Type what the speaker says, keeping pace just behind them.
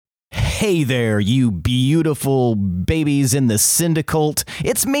Hey there, you beautiful babies in the syndicult.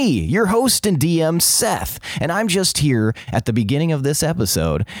 It's me, your host and DM, Seth, and I'm just here at the beginning of this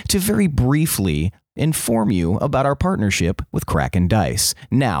episode to very briefly inform you about our partnership with Kraken Dice.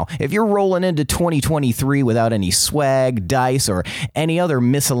 Now, if you're rolling into 2023 without any swag, dice, or any other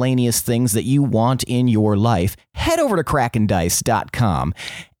miscellaneous things that you want in your life, head over to krakendice.com.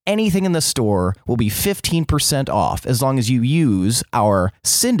 Anything in the store will be 15% off as long as you use our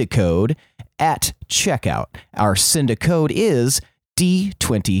Syndicode at checkout. Our Syndicode is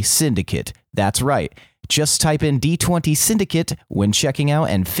D20 Syndicate. That's right. Just type in D20 Syndicate when checking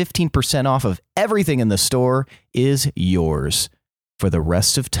out, and 15% off of everything in the store is yours for the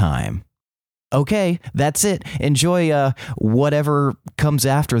rest of time. Okay, that's it. Enjoy whatever comes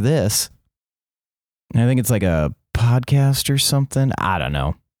after this. I think it's like a podcast or something. I don't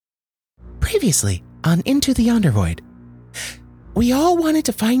know. Previously on Into the Undervoid, we all wanted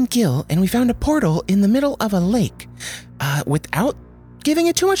to find Gil, and we found a portal in the middle of a lake. Without giving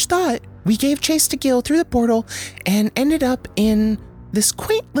it too much thought, we gave chase to Gil through the portal and ended up in this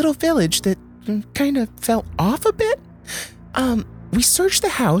quaint little village that kind of fell off a bit. We searched the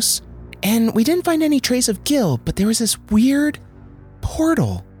house, and we didn't find any trace of Gil, but there was this weird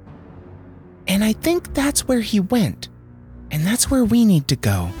portal. And I think that's where he went, and that's where we need to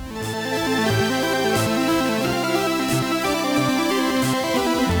go.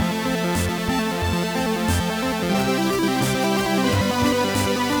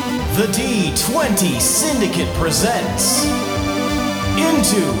 The D20 Syndicate presents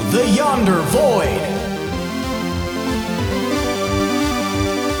Into the Yonder Void.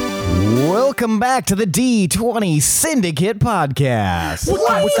 Welcome back to the D20 Syndicate podcast.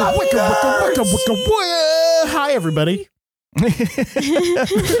 Hi, everybody.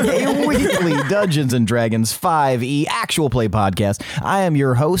 A weekly Dungeons and Dragons 5e actual play podcast. I am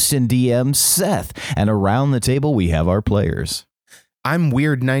your host and DM, Seth, and around the table we have our players. I'm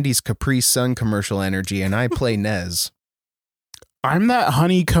weird 90s Capri Sun commercial energy, and I play Nez. I'm that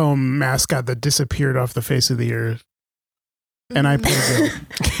honeycomb mascot that disappeared off the face of the earth. And I play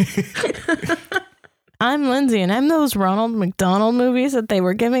Gil. I'm Lindsay, and I'm those Ronald McDonald movies that they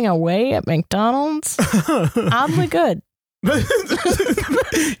were giving away at McDonald's. Oddly good.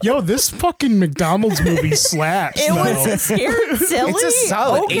 Yo, this fucking McDonald's movie slaps. It was Scared Silly. It's a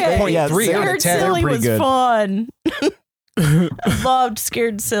solid 8.3 out of 10. Scared Silly was good. fun. I loved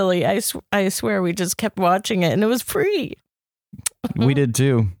Scared Silly. I swear we just kept watching it, and it was free. We did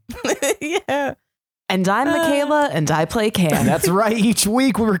too. Yeah. And I'm Michaela, and I play Cam. That's right. Each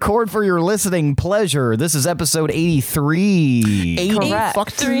week we record for your listening pleasure. This is episode 83.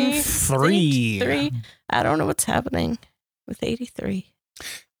 Correct. Three. I don't know what's happening with 83.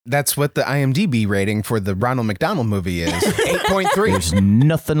 That's what the IMDb rating for the Ronald McDonald movie is. 8.3. There's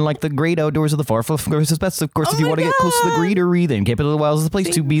nothing like the great outdoors of the far forest is best. Of course, if you want to get close to the greenery, then Capital of the Wilds is the place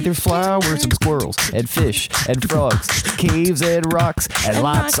to be. There's flowers and squirrels and fish and frogs, caves and rocks and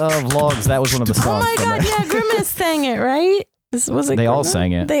lots of logs. That was one of the songs. Oh my God, yeah, Grimace sang it, right? Was it They all Grimace?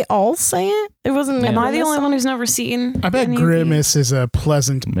 sang it. They all sang it? It wasn't. Am I the Grimace only song? one who's never seen? I bet any of Grimace is a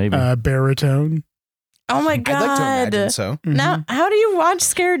pleasant Maybe. baritone. Oh my I'd God. like to imagine so. Now, how do you watch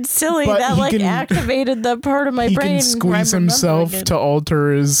Scared Silly? But That he like can- activated the part of my He brain. can squeeze where I'm himself remembering to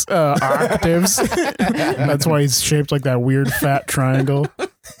alter his octaves. That's why he's shaped like that weird fat triangle.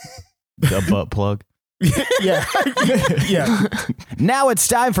 The butt plug. Yeah. Yeah. Now it's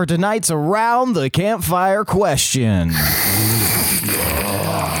time for tonight's Around the Campfire question.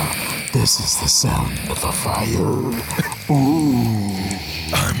 This is the sound of a fire. Ooh.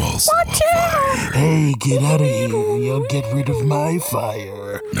 I'm also a fire. Hey, get out of here. You'll get rid of my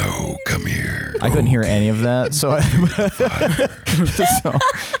fire. No, come here. I couldn't hear any of that, so,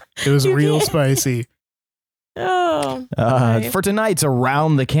 It was real spicy. Oh. Right. for tonight's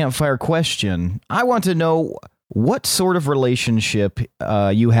Around the Campfire question, I want to know what sort of relationship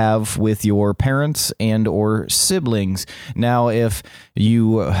you have with your parents and or siblings. Now, if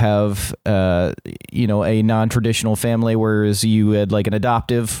you have, a non-traditional family, whereas you had like an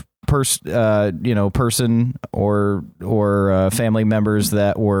adoptive person or family members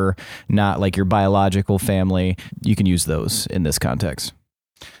that were not like your biological family, you can use those in this context.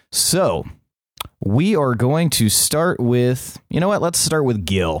 So we are going to start with, let's start with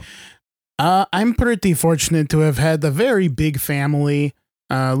Gil. I'm pretty fortunate to have had a very big family,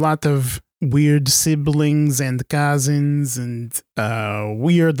 a lot of weird siblings and cousins and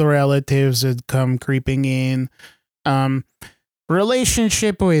weird relatives that come creeping in.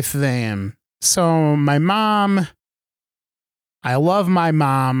 Relationship with them. So my mom, I love my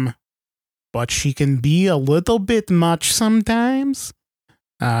mom, but she can be a little bit much sometimes.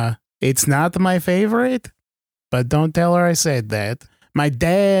 It's not my favorite, but don't tell her I said that. My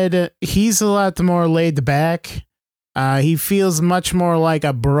dad, he's a lot more laid back. He feels much more like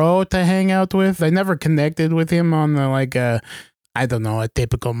a bro to hang out with. I never connected with him on the, a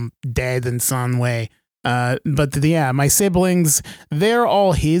typical dad and son way. But yeah, my siblings, they're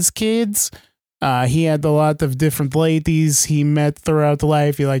all his kids. He had a lot of different ladies he met throughout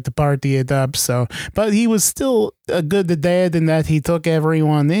life. He liked to party it up. But he was still a good dad in that he took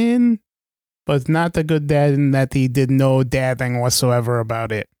everyone in, but not a good dad in that he did no dadding whatsoever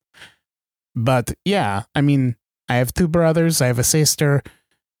about it. But yeah, I mean, I have 2 brothers, I have a sister,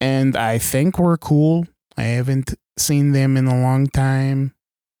 and I think we're cool. I haven't seen them in a long time.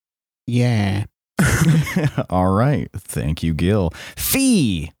 Yeah. All right. Thank you, Gil.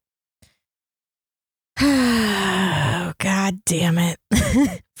 Fee. Oh, God damn it.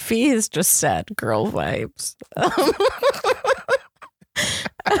 Fee is just sad girl vibes.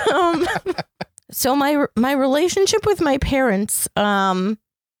 So my relationship with my parents,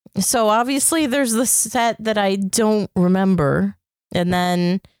 so obviously there's the set that I don't remember, and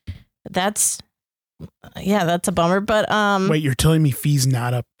then that's a bummer, but Wait, you're telling me Fee's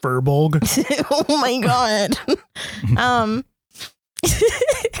not a Furbolg? oh my god.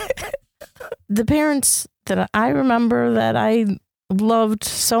 The parents that I remember that I loved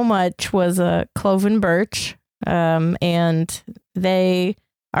so much was Clove and Birch, and they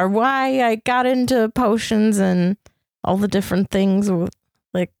are why I got into potions and all the different things,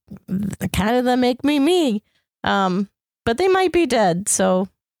 like kind of that make me. But they might be dead, so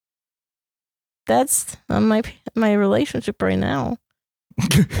that's my relationship right now.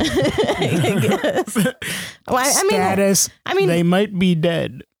 I guess. Well, Status. I mean, they might be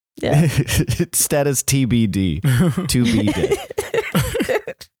dead. Yeah. Status TBD. To be dead.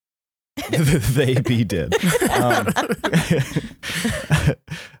 They be dead.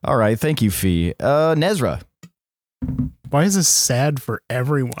 All right. Thank you, Fee. Nezra. Why is this sad for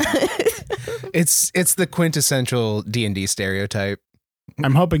everyone? It's the quintessential D&D stereotype.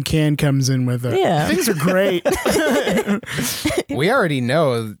 I'm hoping Can comes in with it. Yeah. Things are great. We already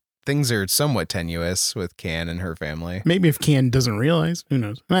know things are somewhat tenuous with Can and her family. Maybe if Can doesn't realize, who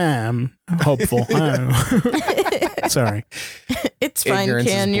knows? I'm hopeful. I don't know. Sorry. It's fine, Ignorance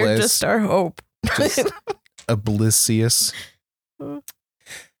is Can. You're bliss. just our hope. Just oblivious.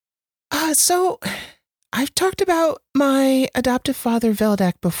 So I've talked about my adoptive father,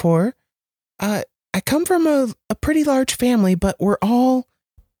 Veldak, before. I come from a pretty large family, but we're all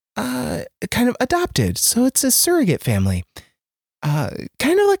kind of adopted. So it's a surrogate family.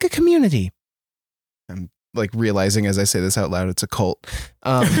 Kind of like a community. I'm like realizing as I say this out loud, it's a cult.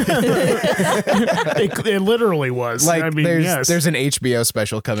 It literally was. Like I mean, yes. there's an HBO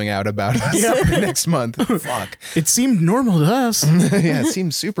special coming out about us next month. Fuck. It seemed normal to us. Yeah, it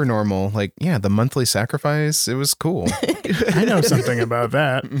seems super normal. Like, yeah, the monthly sacrifice, it was cool. I know something about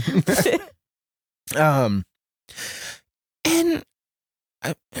that. And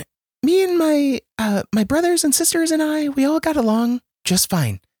me and my brothers and sisters and I, we all got along just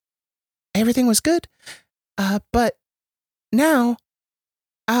fine. Everything was good. But now,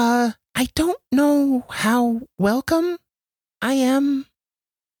 I don't know how welcome I am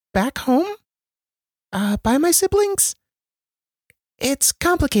back home, by my siblings. It's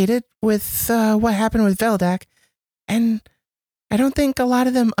complicated with, what happened with Veldak, and I don't think a lot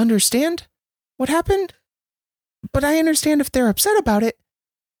of them understand what happened, but I understand if they're upset about it,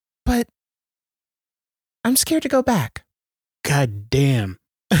 but I'm scared to go back. God damn.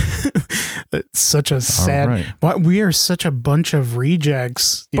 It's such a sad. right. Why we are such a bunch of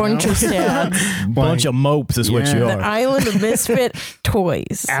rejects. Bunch of sad. Bunch of mopes is what Yeah. you The are. island of misfit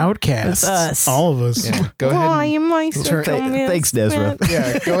toys. outcasts. It's us. All of us. Yeah, go ahead. Why And, am I such a Thanks, misfit? Nezra.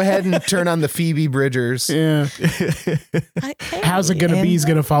 yeah, go ahead and turn on the Phoebe Bridgers. Yeah. How's it gonna be? He's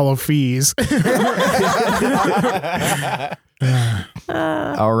gonna follow fees.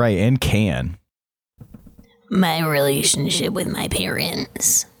 All right. And Can. My relationship with my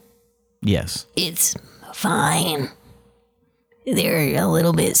parents, Yes. it's fine. They're a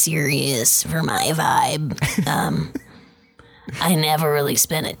little bit serious for my vibe. I never really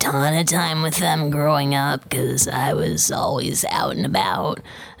spent a ton of time with them growing up because I was always out and about.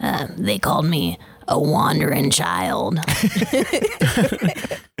 They called me a wandering child.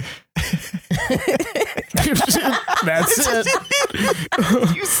 That's it.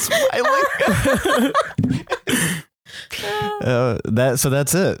 You smiling?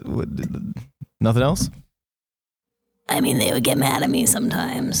 That's it. Nothing else? I mean, they would get mad at me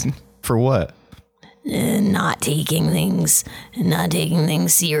sometimes. For what? not taking things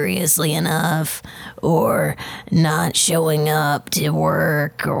seriously enough, or not showing up to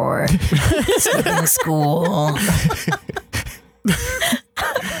work, or skipping school.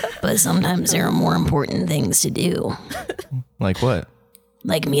 But sometimes there are more important things to do. Like what?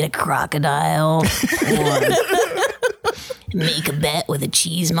 Like meet a crocodile, or make a bet with a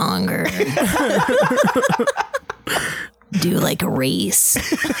cheesemonger. Do like a race.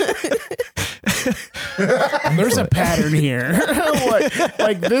 There's a pattern here.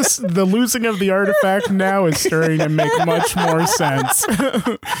 like this, the losing of the artifact now is starting to make much more sense.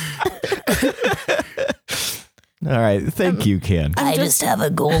 All right, thank you, Ken. I just have a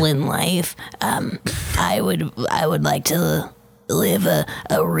goal in life. I would like to live a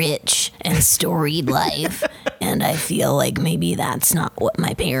rich and storied life, and I feel like maybe that's not what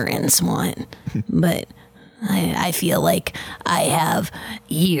my parents want, but I feel like I have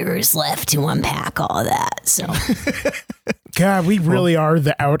years left to unpack all that. So, God, we really are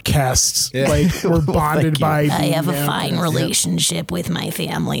the outcasts. Yeah. Like we're bonded by. I have a being fine outcasts. relationship with my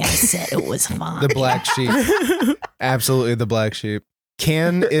family. I said it was fine. The black sheep. Absolutely the black sheep.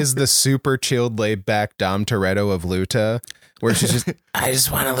 Ken is the super chilled, laid back Dom Toretto of Luta, where she's just, I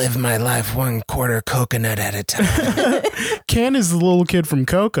just want to live my life 1/4 coconut at a time. Ken is the little kid from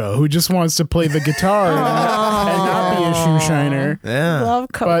Coco who just wants to play the guitar and not be a shoe shiner. yeah, Love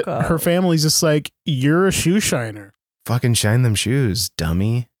But Coco. her family's just like, you're a shoe shiner. fucking shine them shoes,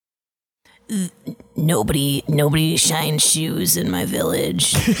 dummy. Nobody shines shoes in my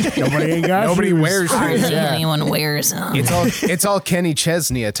village. Nobody ain't got Nobody shoes. wears shoes. Hardly Yeah. anyone wears them. It's all Kenny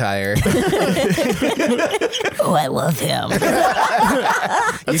Chesney attire. Oh, I love him.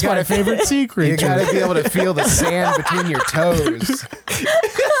 That's my favorite sea You creature. gotta be able to feel the sand between your toes.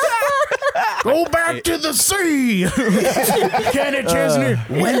 Go back to the sea. Kenny Chesney.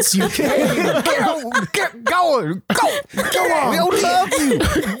 Whence you came. Get going. Go on. I don't love you.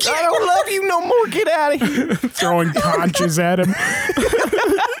 I don't love you no more. Get out of here. Throwing conches at him.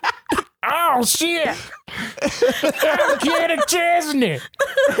 Oh, shit. Kenny Chesney.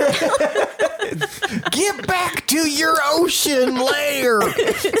 Get back to your ocean lair.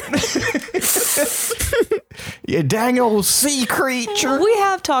 You dang old sea creature. We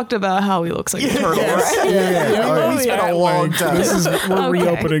have talked about how he looks like a turtle, right? Oh, it's been a long time. We're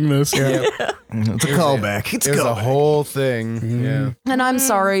reopening this. Yeah. It's a callback. It's It a was a callback. whole thing. Yeah. And I'm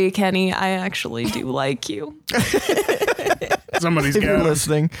sorry, Kenny. I actually do like you. Somebody's If you're got him.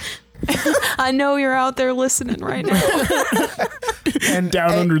 listening, I know you're out there listening right now. And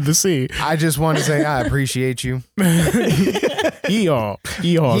Down under the sea. I just want to say I appreciate you. Yeehaw.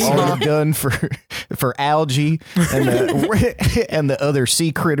 Yeehaw. all son. you've done for algae and the other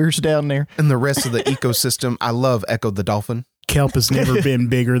sea critters down there. And the rest of the ecosystem. I love Echo the Dolphin. Kelp has never been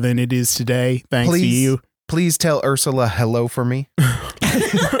bigger than it is today, thanks to Please, you. please tell Ursula hello for me.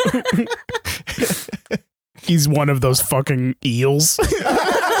 He's one of those fucking eels.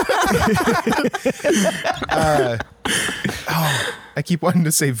 I keep wanting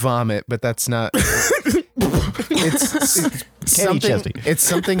to say vomit, but that's not. It's something. Chesney. It's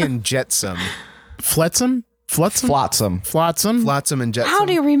something in Jetsam. Flotsam? Flotsam? Flotsam. Flotsam? Flotsam and Jetsam. How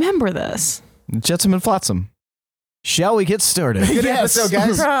do you remember this? Jetsam and Flotsam. Shall we get started? Good episode,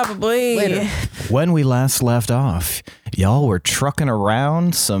 guys. Probably. Later. When we last left off, y'all were trucking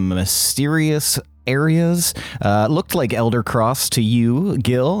around some mysterious areas. Looked like Elder Cross to you,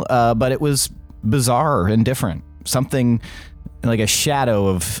 Gil, but it was bizarre and different. Something like a shadow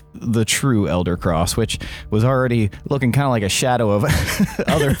of the true Elder Cross, which was already looking kind of like a shadow of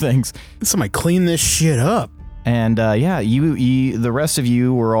other things. Somebody clean this shit up. And you, the rest of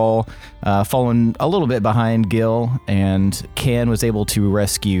you were all following a little bit behind Gil, and Can was able to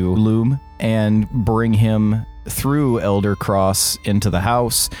rescue Loom and bring him through Elder Cross into the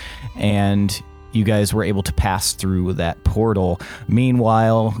house, and you guys were able to pass through that portal.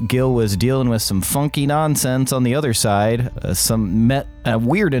 Meanwhile, Gil was dealing with some funky nonsense on the other side. Met a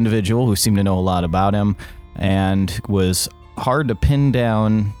weird individual who seemed to know a lot about him, and was hard to pin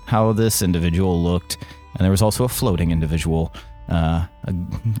down how this individual looked. And there was also a floating individual,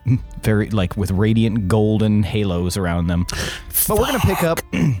 very like with radiant golden halos around them. But we're gonna pick up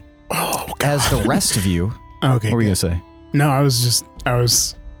as the rest of you. Okay. What were you gonna say? No, I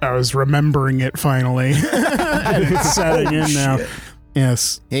was remembering it finally. It's setting in now.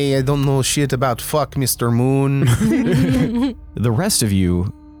 Yes. Hey, I don't know shit about fuck, Mr. Moon. The rest of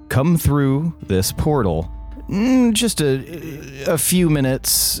you come through this portal. Just a few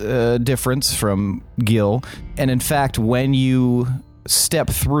minutes difference from Gil. And in fact, when you step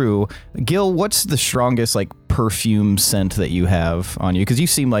through, Gil, what's the strongest like perfume scent that you have on you? Because you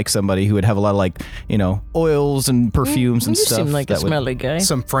seem like somebody who would have a lot of like, oils and perfumes and you stuff. seem like a that would- smelly guy.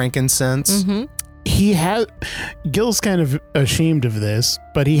 Some frankincense. Gil's kind of ashamed of this,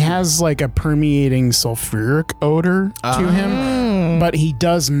 but he has like a permeating sulfuric odor to him. But he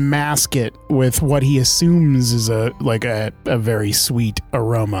does mask it with what he assumes is a very sweet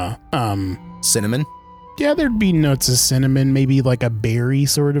aroma. Cinnamon. Yeah, there'd be notes of cinnamon, maybe like a berry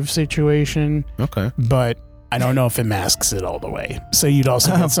sort of situation. Okay. But I don't know if it masks it all the way. So you'd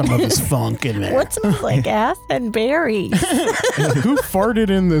also get some of his funk in there. What smells like ass and berries? Who farted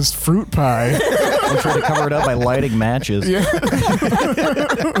in this fruit pie? and try to cover it up by lighting matches. Yeah.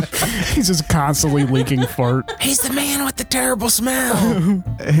 He's just constantly leaking fart. He's the man with the terrible smell.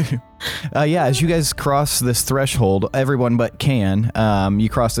 As you guys cross this threshold, everyone but Can, you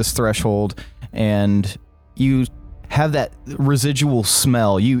cross this threshold and you have that residual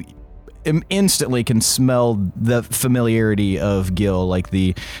smell. You instantly can smell the familiarity of Gil, like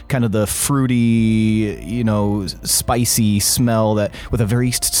the kind of the fruity, spicy smell that with a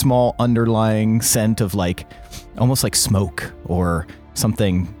very small underlying scent of like almost like smoke or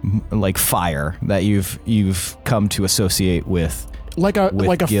something like fire that you've come to associate with. Like a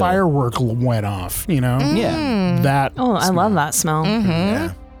Gil. firework went off, Yeah. That. Oh, I love that smell.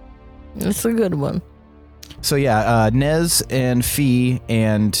 Yeah. It's a good one. So Nez and Fee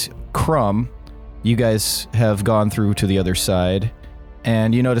and Crumb, you guys have gone through to the other side,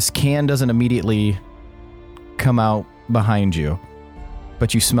 and you notice Can doesn't immediately come out behind you,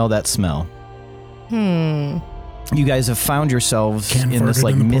 but you smell that smell. You guys have found yourselves Can in this farted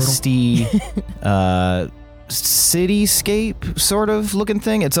like in the portal. misty cityscape sort of looking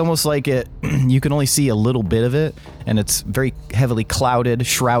thing. It's almost like you can only see a little bit of it, and it's very heavily clouded,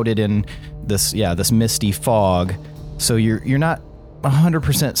 shrouded in this misty fog. So you're not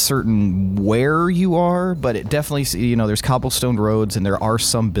 100% certain where you are, but it definitely, there's cobblestone roads and there are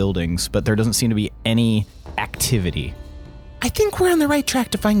some buildings, but there doesn't seem to be any activity. I think we're on the right track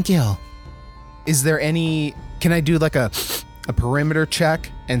to find Gil. Is there any? Can I do like a perimeter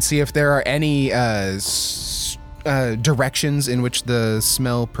check and see if there are any directions in which the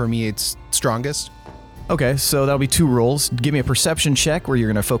smell permeates strongest? Okay, so that'll be 2 rolls. Give me a perception check where you're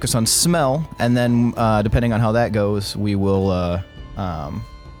going to focus on smell, and then depending on how that goes, we will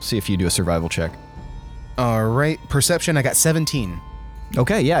see if you do a survival check. All right, perception. I got 17.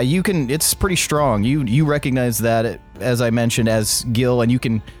 Okay, yeah, you can. It's pretty strong. You recognize that, as I mentioned, as Gil, and you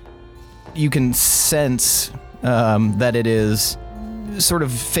can sense that it is sort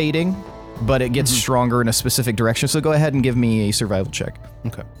of fading, but it gets stronger in a specific direction. So go ahead and give me a survival check.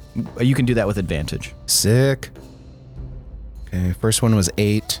 Okay. You can do that with advantage. Sick. Okay, first one was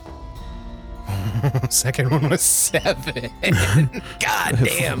 8. Second one was 7. God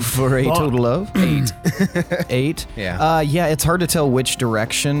damn. For a total of 8. 8. Yeah. It's hard to tell which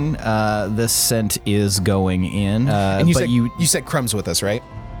direction this scent is going in. And but you said Crumb's with us, right?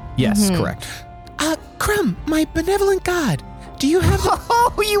 yes, correct. Crumb, my benevolent god, do you have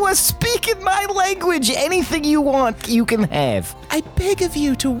Oh, you are speaking my language. Anything you want, you can have. I beg of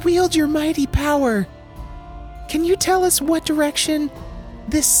you to wield your mighty power. Can you tell us what direction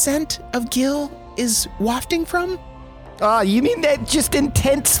this scent of Gil is wafting from? You mean that just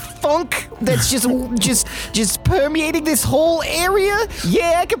intense funk that's just permeating this whole area?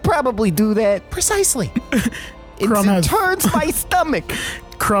 Yeah, I could probably do that. Precisely. Crumb has- turns my stomach.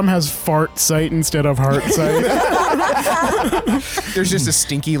 Crumb has fart sight instead of heart sight. There's just a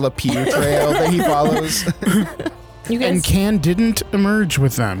stinky Lapew trail that he follows. You guys And Can didn't emerge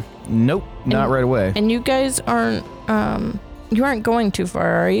with them. Nope, not right away. and you guys aren't you aren't going too far,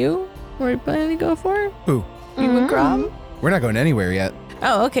 are you? Where are you planning to go for? Who? You and Crumb? We're not going anywhere yet.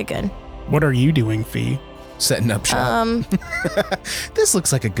 Oh, okay, good. What are you doing, Fee? Setting up shop. This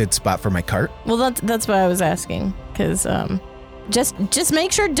looks like a good spot for my cart. Well, that's what I was asking, because just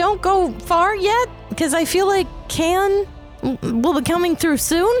make sure don't go far yet, because I feel like Can will be coming through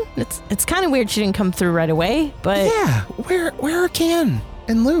soon. It's kind of weird she didn't come through right away, but Yeah, where are Can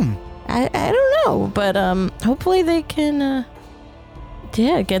and Loom? I don't know, but hopefully they can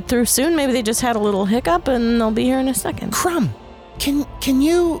get through soon. Maybe they just had a little hiccup and they'll be here in a second. Crumb, can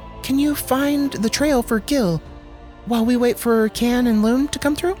you find the trail for Gil while we wait for Can and Loom to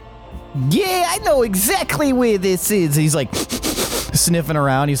come through? Yeah, I know exactly where this is. He's like sniffing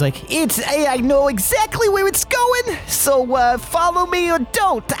around. He's like, I know exactly where it's going. So follow me or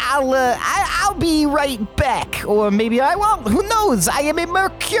don't. I'll be right back. Or maybe I won't. Who knows? I am a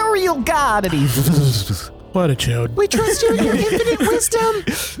mercurial god. And he's What a chode. We trust you in your infinite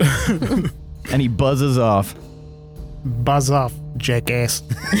wisdom. and he buzzes off. Buzz off, jackass.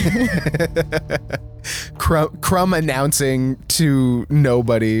 Crumb announcing to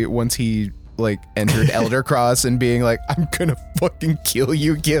nobody once he like entered Eldercross and being like, I'm gonna fucking kill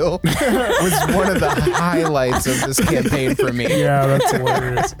you, Gil, was one of the highlights of this campaign for me. Yeah, that's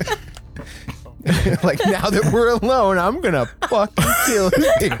hilarious. Like, now that we're alone, I'm gonna fucking kill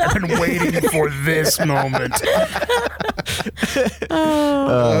you. I've been waiting for this moment.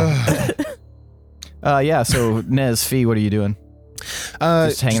 Yeah, so Nez, Fee, what are you doing?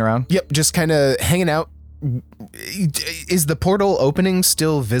 Just hanging around? Yep, just kind of hanging out. Is the portal opening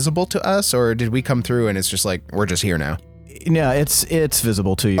still visible to us, or did we come through and it's just like, we're just here now? Yeah, it's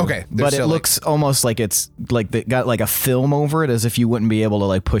visible to you. Okay, but it looks almost like it's like they got like a film over it, as if you wouldn't be able to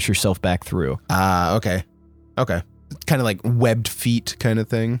like push yourself back through. Okay. Kind of like webbed feet kind of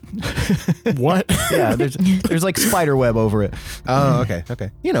thing. What? Yeah, there's like spider web over it. Oh,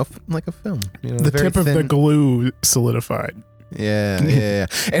 okay. You know, like a film. You know, The very tip of the thin- glue solidified. Yeah.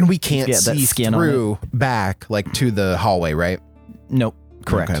 And we can't Yeah, that see skin on through back like to the hallway, right? Nope,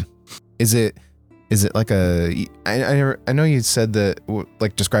 correct. Okay. Is it like a? I know you said that,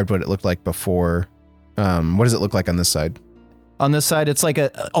 like, described what it looked like before. What does it look like on this side? On this side, it's like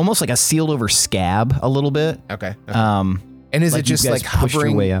almost like a sealed over scab a little bit. Okay. Um, And is like it just you guys like pushed your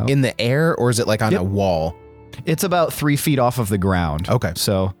hovering way out? in the air, or is it like on Yep. a wall? It's about 3 feet off of the ground. Okay.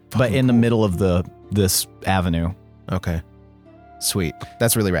 So, but Fucking in the cool. middle of this avenue. Okay. Sweet.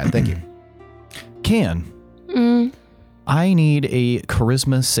 That's really rad. Thank you. Can I need a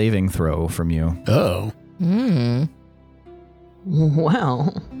charisma saving throw from you? Oh.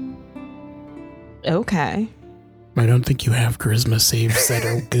 Well. Okay. I don't think you have charisma saves that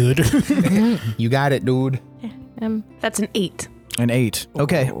are good. You got it, dude. That's an 8. An 8.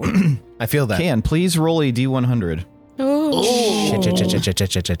 Okay. I feel that. Can please roll a D100?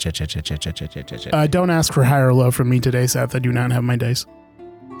 Don't ask for high or low from me today, Seth. I do not have my dice.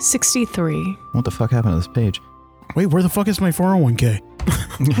 63. What the fuck happened to this page? Wait, where the fuck is my 401k?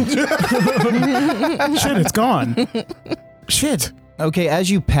 Shit, it's gone. Shit. Okay, as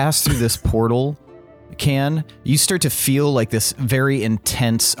you pass through this portal, Can, you start to feel like this very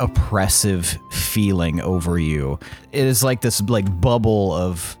intense, oppressive feeling over you. It is like this like bubble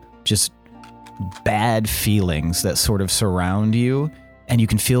of just bad feelings that sort of surround you, and you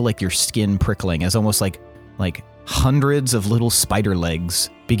can feel like your skin prickling as almost like hundreds of little spider legs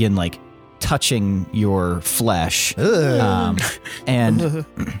begin like touching your flesh. And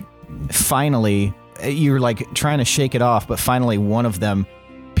finally, you're like trying to shake it off, but finally one of them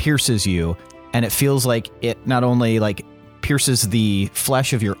pierces you, and it feels like it not only like pierces the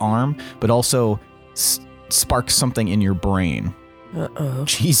flesh of your arm, but also sparks something in your brain.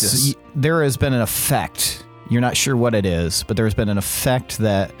 Jesus. So there has been an effect. You're not sure what it is, but there's been an effect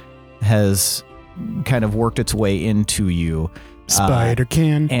that has kind of worked its way into you. Spider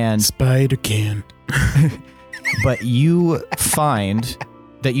can. And Spider can. but you find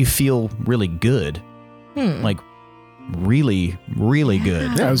that you feel really good. Like really, really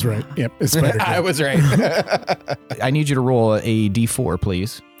good. I was right. Yep, it's Spider can. I was right. I need you to roll a D4,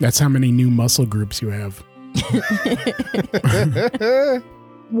 please. That's how many new muscle groups you have.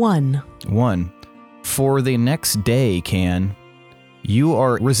 1. 1. For the next day, Can, you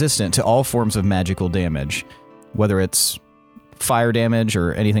are resistant to all forms of magical damage, whether it's fire damage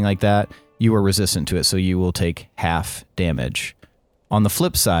or anything like that. You are resistant to it, so you will take half damage. On the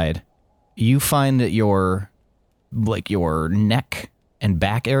flip side, you find that your neck and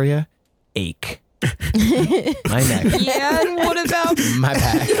back area ache. My neck. Yeah, and what about My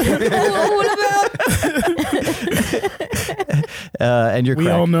back. And you're We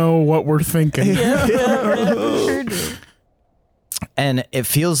correct. all know what we're thinking. And it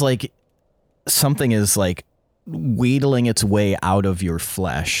feels like something is like wheedling its way out of your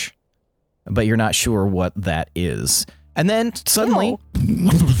flesh, but you're not sure what that is. And then suddenly,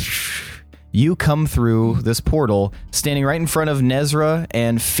 you come through this portal, standing right in front of Nezra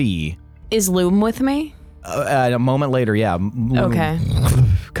and Fee. Is Loom with me? A moment later, yeah. Okay.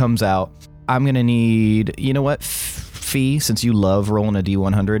 Comes out. I'm going to need, you know what, Fee, since you love rolling a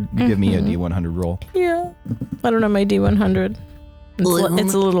D100, you give me a D100 roll. Yeah. I don't know my D100.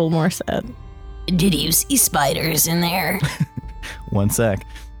 It's a little more sad. Did you see spiders in there? 1 sec.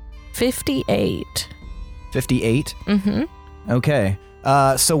 58. 58? Mm-hmm. Okay.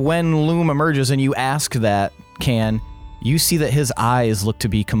 So when Loom emerges and you ask that, Can, you see that his eyes look to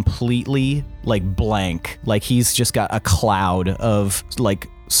be completely like blank, like he's just got a cloud of like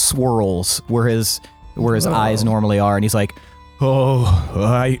swirls where his eyes normally are, and he's like, Oh,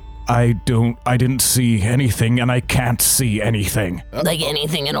 I didn't see anything, and I can't see anything. Like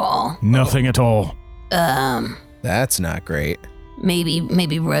anything at all? Nothing at all. That's not great.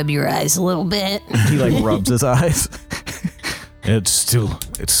 maybe rub your eyes a little bit. He like rubs his eyes. It's still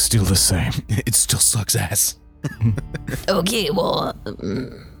the same. It still sucks ass. Okay, well,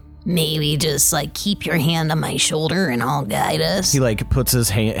 maybe just like keep your hand on my shoulder and I'll guide us. He like puts his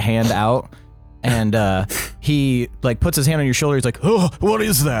hand out, and he like puts his hand on your shoulder. He's like, "Oh, what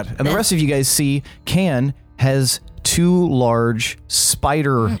is that?" And the rest of you guys see Can has 2 large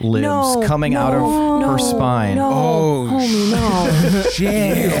spider limbs coming out of her spine. Oh,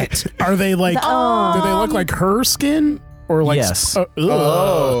 shit. Are they like? Do they look like her skin or like? Yes.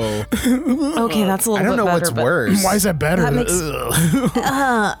 Oh. Okay, that's a little bit better. I don't know what's but- worse. Why is that better? That makes-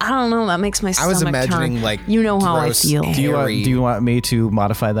 I don't know. That makes my I stomach was imagining turn. like You know how I gross, feel. Do hairy- you want me to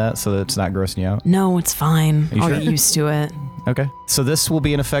modify that so that it's not grossing you out? No, it's fine. you I'll sure? get used to it. Okay. So this will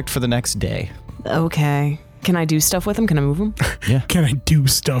be in effect for the next day. Okay. Can I do stuff with them? Can I move them? Can I do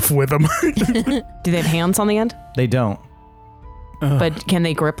stuff with them? Do they have hands on the end? They don't. But can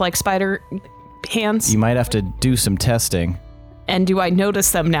they grip like spider hands? You might have to do some testing. And do I notice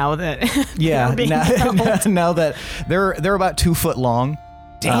them now that? Yeah, they're being held? now that they're about 2 foot long.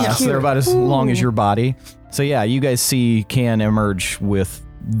 Damn. So they're about as long as your body. So yeah, you guys see Can emerge with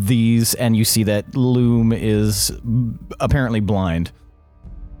these, and you see that Loom is apparently blind.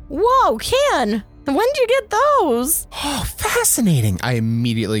 Whoa, Can! When did you get those? Oh, fascinating. I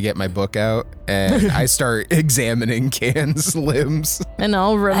immediately get my book out and I start examining Can's limbs. And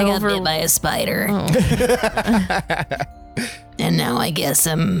I'll run I got over. bit by a spider. Oh. And now I guess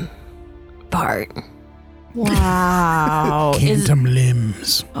I'm part. Wow. Quantum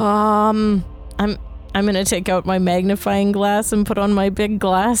limbs. I'm gonna take out my magnifying glass and put on my big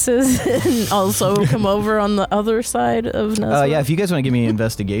glasses, and also come over on the other side of Nesma. Yeah, if you guys want to give me an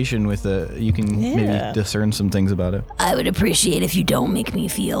investigation with you can maybe discern some things about it. I would appreciate if you don't make me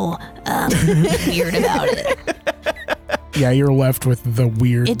feel weird about it. Yeah, you're left with the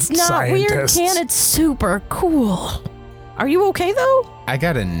weird It's not weird, scientists. Can. It's super cool. Are you okay though? I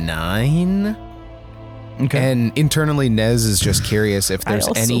got a 9. Okay. And internally, Nez is just curious if I there's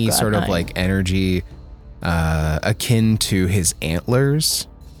also any got sort of 9. like energy akin to his antlers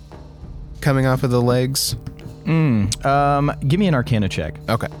coming off of the legs. Give me an Arcana check.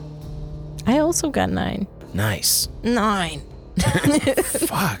 Okay. I also got 9. Nice. 9.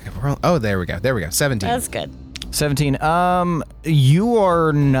 Fuck. Oh, there we go. 17. That's good. 17. You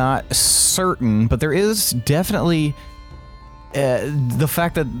are not certain, but there is definitely the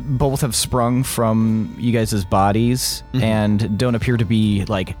fact that both have sprung from you guys' bodies and don't appear to be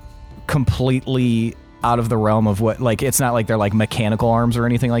like completely out of the realm of what, like, it's not like they're like mechanical arms or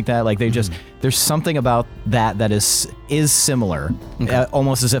anything like that. Like they just, there's something about that is similar,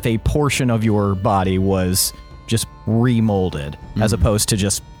 almost as if a portion of your body was just remolded as opposed to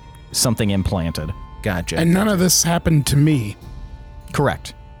just something implanted. Gotcha. And none of this happened to me.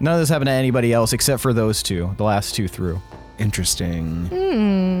 Correct. None of this happened to anybody else except for those two, the last two through.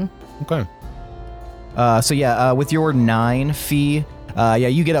 Interesting. Okay. So yeah, with your 9 fee,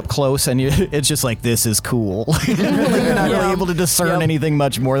 you get up close and it's just like, this is cool. Like, you're not really able to discern anything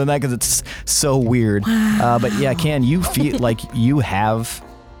much more than that because it's so weird. But yeah, Can, you feel like you have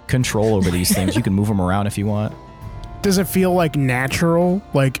control over these things. You can move them around if you want. Does it feel like natural?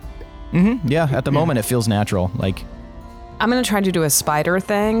 Like, Yeah, at the moment it feels natural. Like I'm gonna try to do a spider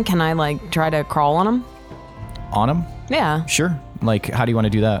thing. Can I like try to crawl on them? on them? Yeah. Sure. Like, how do you want to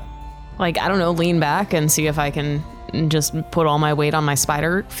do that? Like, I don't know, lean back and see if I can just put all my weight on my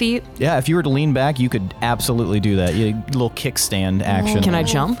spider feet. Yeah, if you were to lean back, you could absolutely do that. You a little kickstand action. Can I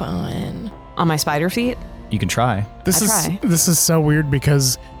jump Fun. on my spider feet? You can try. this I is try. this is so weird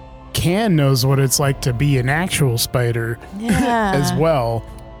because Can knows what it's like to be an actual spider Yeah. as well.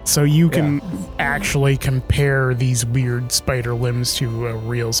 So you can actually compare these weird spider limbs to a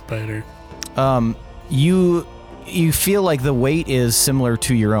real spider. You feel like the weight is similar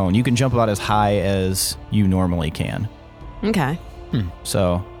to your own. You can jump about as high as you normally can. Okay.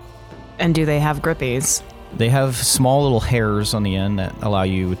 So And do they have grippies? they have small little hairs on the end that allow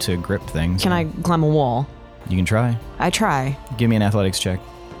you to grip things. Can I climb a wall? You can try. I try. Give me an athletics check.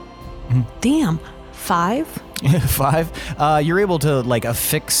 Damn. 5? 5. You're able to like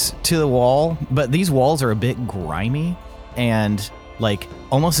affix to the wall, but these walls are a bit grimy and like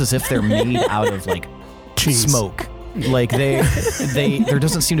almost as if they're made out of like Cheese. smoke. Like they there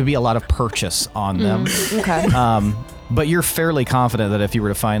doesn't seem to be a lot of purchase on them. Okay. But you're fairly confident that if you were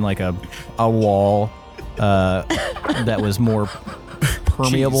to find like a wall that was more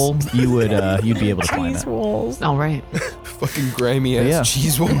permeable, you would you'd be able to find Cheese it. walls. All right. Fucking grimy ass Yeah.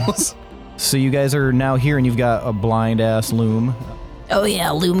 cheese walls. So you guys are now here, and you've got a blind ass Loom. Oh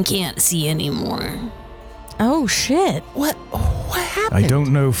yeah, Loom can't see anymore. Oh shit. What happened? I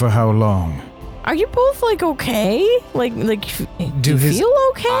don't know for how long. Are you both like okay? Like do you his feel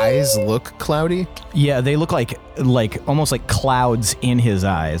okay? eyes look cloudy? Yeah, they look like almost like clouds in his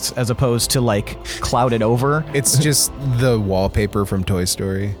eyes, as opposed to like clouded over. It's just the wallpaper from Toy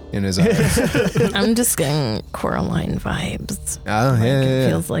Story in his eyes. I'm just getting Coraline vibes. Oh, Like, yeah, it yeah.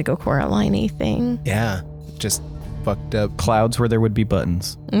 feels like a Coraline-y thing. Yeah, just fucked up. Clouds where there would be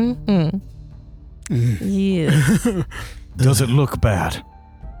buttons. Mm-hmm. Yeah. Does it look bad?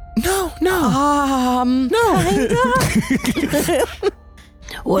 No. No. Kinda.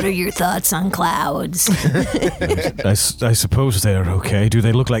 What are your thoughts on clouds? I suppose they're okay. Do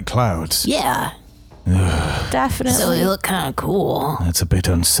they look like clouds? Yeah, Definitely. so they look kind of cool, That's a bit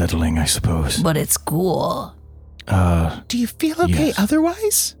unsettling, I suppose. but it's cool. Do you feel okay Yes.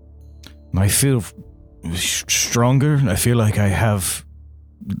 otherwise? I feel stronger. I feel like I have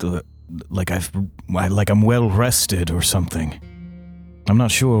like I'm well rested or something. I'm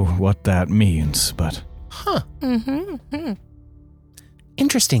not sure what that means, but Mm-hmm.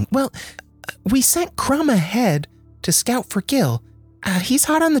 Interesting. Well, we sent Crumb ahead to scout for Gil. He's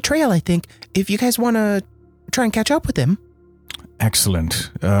hot on the trail, I think. If you guys want to try and catch up with him. excellent.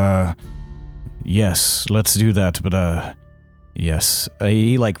 Yes, let's do that, but yes.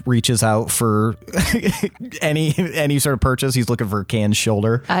 He like reaches out for any sort of purchase. He's looking for Can's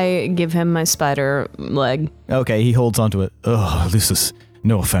shoulder. I give him my spider leg. Okay, he holds onto it. Oh, this is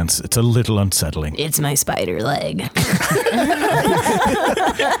no offense. It's a little unsettling. It's my spider leg.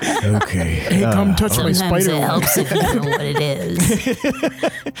 Okay. Hey, come touch my Sometimes spider it leg. helps if you know what it is.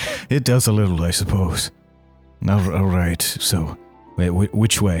 It does a little, I suppose. All right. So, wait,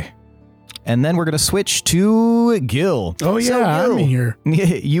 which way? And then we're gonna switch to Gil. Oh yeah, So, I'm Gil, here.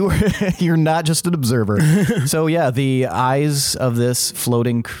 you're not just an observer. So yeah, the eyes of this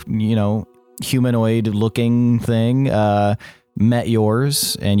floating, humanoid looking thing met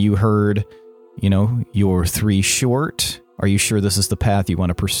yours, and you heard, you're 3 short. Are you sure this is the path you want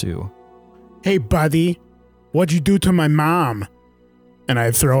to pursue? Hey, buddy, what'd you do to my mom? And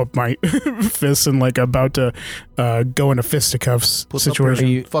I throw up my fist and like about to go in a fisticuffs situation. Are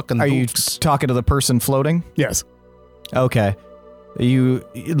you, Fucking are you boofs. talking to the person floating? Yes. Okay. You,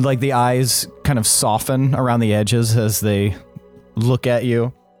 like, the eyes kind of soften around the edges as they look at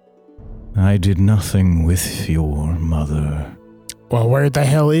you. I did nothing with your mother. Well, where the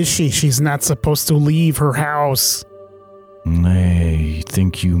hell is she? She's not supposed to leave her house. I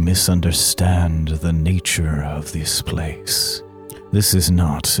think you misunderstand the nature of this place. This is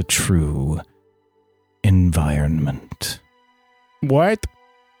not a true environment. What?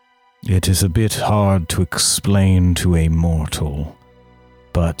 It is a bit hard to explain to a mortal,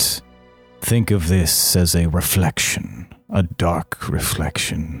 but think of this as a reflection, a dark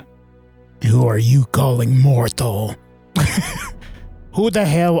reflection. Who are you calling mortal? Who the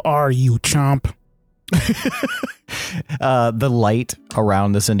hell are you, chomp? The light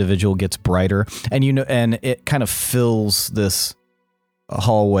around this individual gets brighter, and it kind of fills this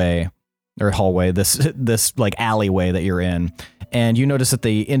hallway, this like alleyway that you're in. And you notice that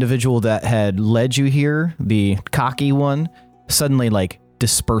the individual that had led you here, the cocky one, suddenly like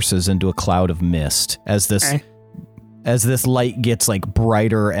disperses into a cloud of mist as this light gets like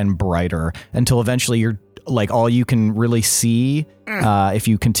brighter and brighter until eventually you're like, all you can really see if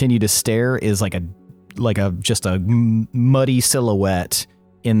you continue to stare is like just a muddy silhouette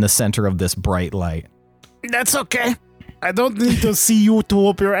in the center of this bright light. That's okay. I don't need to see you to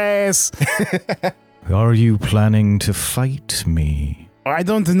whoop your ass. Are you planning to fight me? I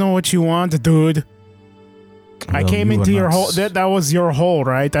don't know what you want, dude. I Well, came you into are your not hole. That was your hole,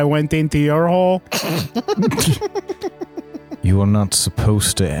 right? I went into your hole. You are not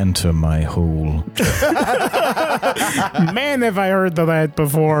supposed to enter my hole. Man, have I heard of that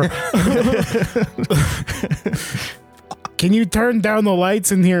before. Can you turn down the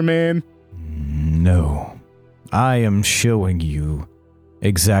lights in here, man? No. I am showing you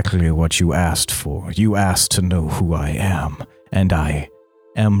exactly what you asked for. You asked to know who I am, and I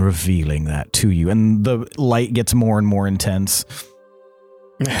am revealing that to you. And the light gets more and more intense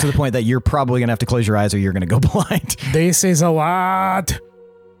to the point that you're probably going to have to close your eyes or you're going to go blind. This is a lot.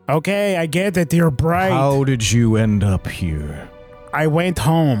 Okay, I get it. You're bright. How did you end up here? I went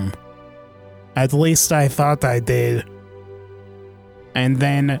home. At least I thought I did. And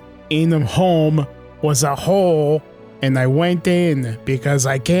then in home was a hole, and I went in because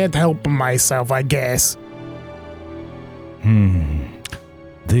I can't help myself, I guess.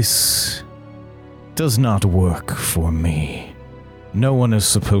 This does not work for me. No one is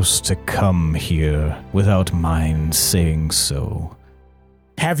supposed to come here without mine saying so.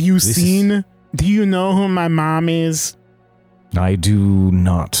 Have you seen? Do you know who my mom is? I do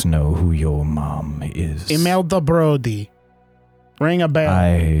not know who your mom is. Imelda Brody. Ring a bell.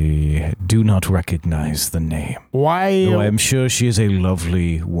 I do not recognize the name. Why? Though I am sure she is a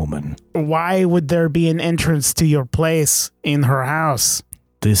lovely woman. Why would there be an entrance to your place in her house?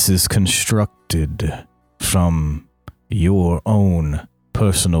 This is constructed from your own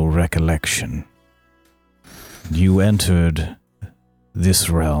personal recollection. You entered this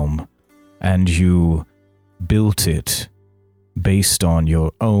realm and you built it based on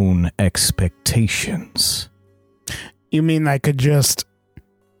your own expectations. You mean I could just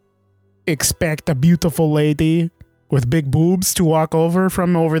expect a beautiful lady with big boobs to walk over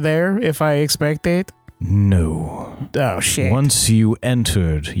from over there if I expect it? No. Oh, shit. Once you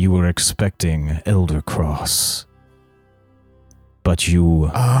entered, you were expecting Elder Cross. But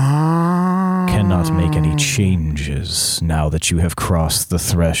you cannot make any changes now that you have crossed the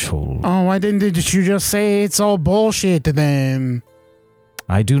threshold. Oh, why didn't you just say it's all bullshit then?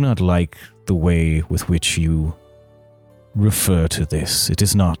 I do not like the way with which you refer to this. It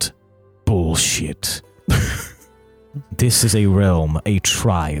is not bullshit. This is a realm, a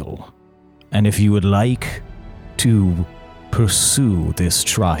trial. And if you would like to pursue this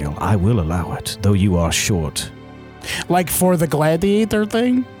trial, I will allow it, though you are short. Like for the gladiator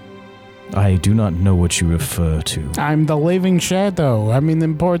thing? I do not know what you refer to. I'm the living shadow. I'm an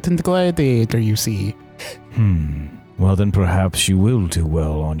important gladiator, you see. Well, then perhaps you will do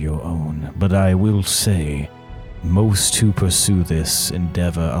well on your own. But I will say, most who pursue this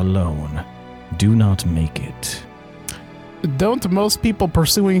endeavor alone do not make it. Don't most people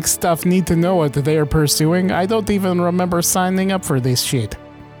pursuing stuff need to know what they are pursuing? I don't even remember signing up for this shit.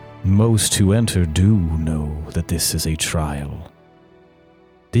 Most who enter do know that this is a trial.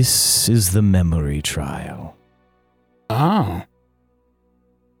 This is the memory trial. Oh.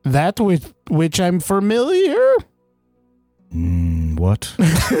 That with which I'm familiar? What?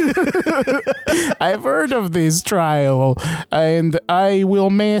 I've heard of this trial, and I will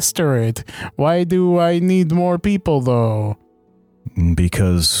master it. Why do I need more people, though?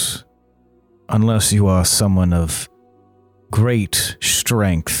 Because unless you are someone of great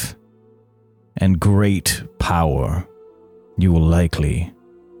strength and great power, you will likely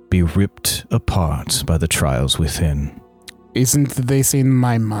be ripped apart by the trials within. Isn't this in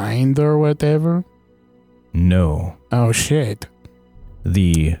my mind or whatever? No. Oh, shit.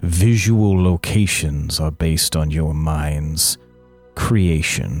 The visual locations are based on your mind's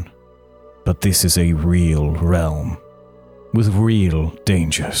creation. But this is a real realm, with real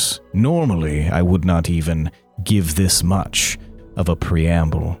dangers. Normally, I would not even give this much of a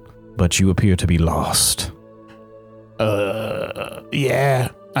preamble, but you appear to be lost. Yeah.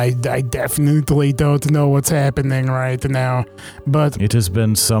 I definitely don't know what's happening right now, but... It has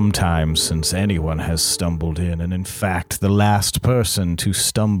been some time since anyone has stumbled in, and in fact, the last person to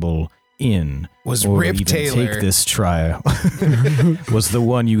stumble in Was or Rip even Taylor. take this trial was the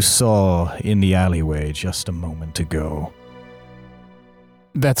one you saw in the alleyway just a moment ago.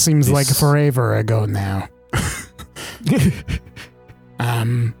 That seems like forever ago now.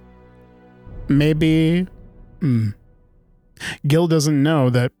 Maybe... Gil doesn't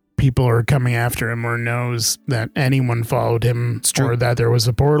know that people are coming after him or knows that anyone followed him or that there was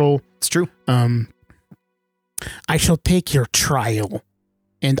a portal. It's true. I shall take your trial,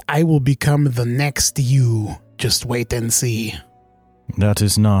 and I will become the next you. Just wait and see. That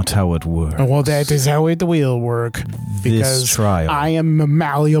is not how it works. Well, that is how it will work. Because This trial. I am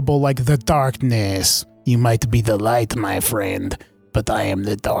malleable like the darkness. You might be the light, my friend, but I am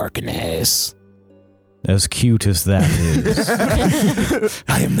the darkness. As cute as that is.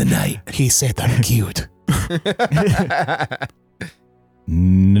 I am the night. He said I'm cute.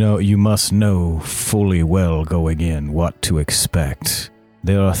 No, you must know fully well going in what to expect.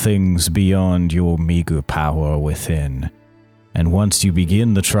 There are things beyond your meager power within. And once you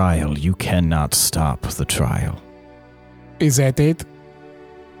begin the trial, you cannot stop the trial. Is that it?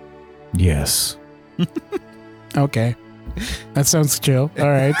 Yes. Okay. That sounds chill. All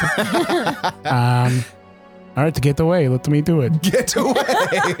right. All right, get away. Let me do it. Get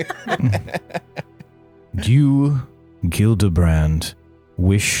away. You, Gildebrand,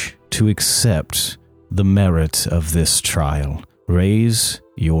 wish to accept the merit of this trial. Raise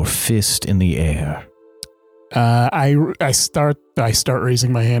your fist in the air. I start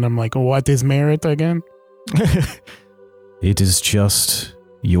raising my hand. I'm like, what is merit again? It is just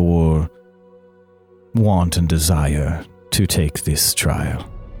your want and desire to take this trial.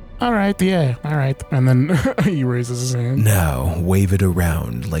 All right, yeah, all right. And then he raises his hand. Now, wave it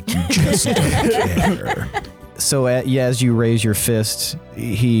around like you just don't care. So, as you raise your fist,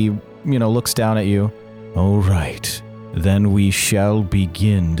 he, looks down at you. All right. then we shall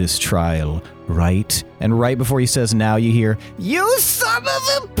begin this trial, right? And right before he says now, you hear, "You son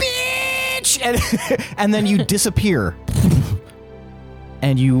of a bitch!" And then you disappear.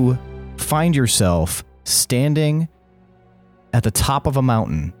 And you find yourself standing at the top of a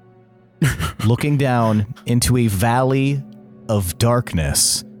mountain, looking down into a valley of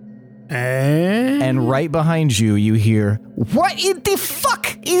darkness. And right behind you, you hear, "What in the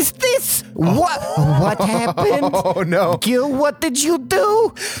fuck is this? What happened? Oh, no. Gil, what did you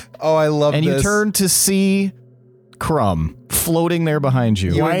do?" Oh, I love and this. you turn to see Crumb floating there behind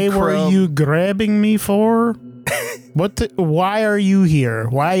you. Why were you grabbing me for? Why are you here?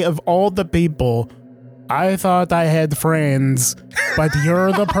 Why, of all the people, I thought I had friends, but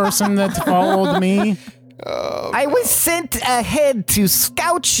you're the person that followed me? I was sent ahead to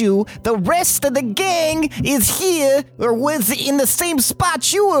scout you. The rest of the gang is here, or was in the same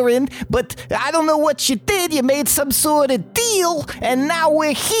spot you were in, but I don't know what you did. You made some sort of deal, and now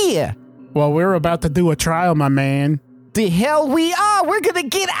we're here. Well, we're about to do a trial, my man. The hell we are. We're gonna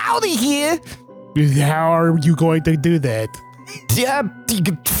get out of here. How are you going to do that? You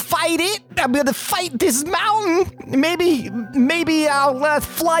can fight it. I'm gonna fight this mountain. Maybe I'll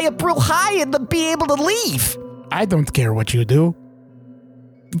fly up real high and be able to leave. I don't care what you do.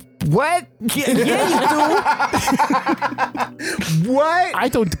 What? Yeah, you do. What? I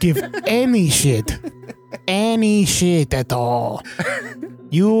don't give any shit. Any shit at all.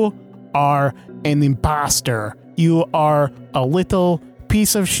 You are an imposter. You are a little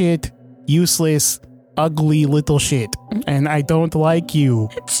piece of shit, useless, ugly little shit. And I don't like you.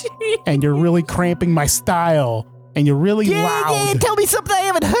 And you're really cramping my style. And you're really loud. Yeah, tell me something I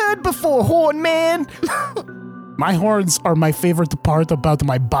haven't heard before, Horn Man. My horns are my favorite part about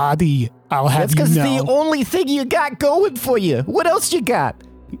my body. I'll have That's you because know. the only thing you got going for you. What else you got?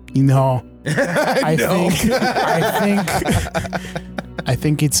 You know, I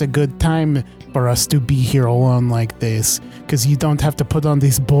think it's a good time for us to be here alone like this, because you don't have to put on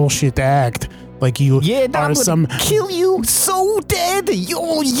this bullshit act like you Yeah, are I'm some. gonna kill you so dead.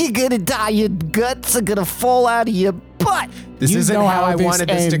 You're gonna die. Your guts are gonna fall out of your butt. This You isn't know how I this wanted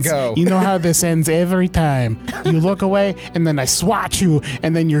this to ends. go. You know how this ends every time. You look away, and then I swat you,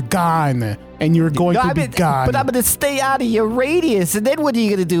 and then you're gone, and you're going to be gone. But I'm gonna stay out of your radius, and then what are you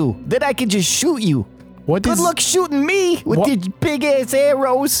gonna do? Then I can just shoot you. What Good is- luck shooting me with What- these big ass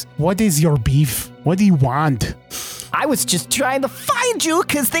arrows. What is your beef? What do you want? I was just trying to find you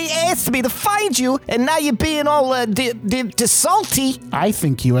because they asked me to find you, and now you're being all salty. I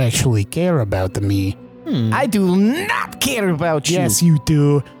think you actually care about me. I do not care about you. Yes, you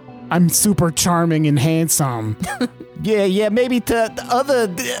do. I'm super charming and handsome. Yeah, maybe to the other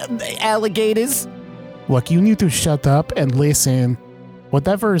alligators. Look, you need to shut up and listen.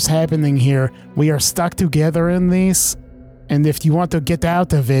 Whatever is happening here, we are stuck together in this. And if you want to get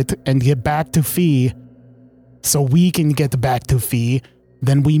out of it and get back to Fee, so we can get back to Fee,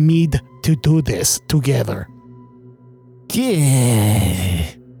 then we need to do this together. Yeah.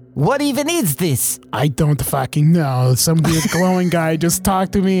 What even is this? I don't fucking know. Some weird glowing guy just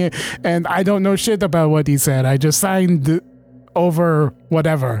talked to me, and I don't know shit about what he said. I just signed over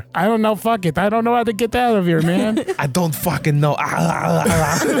whatever. I don't know. Fuck it. I don't know how to get out of here, man. I don't fucking know.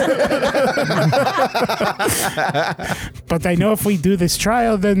 But I know if we do this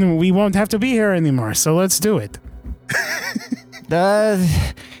trial, then we won't have to be here anymore. So let's do it.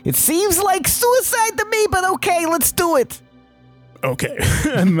 It seems like suicide to me, but okay, let's do it. Okay.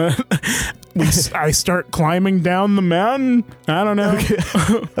 And then I start climbing down the mountain. I don't know.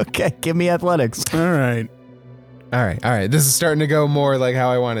 Okay, give me athletics. All right. All right. This is starting to go more like how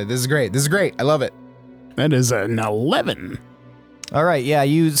I wanted. This is great. I love it. That is an 11. All right, yeah,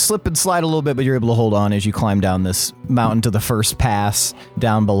 you slip and slide a little bit, but you're able to hold on as you climb down this mountain to the first pass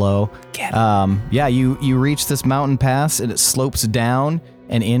down below. Yeah, you reach this mountain pass, and it slopes down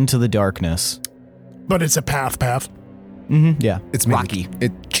and into the darkness. But it's a path. Mm-hmm, yeah, It's rocky.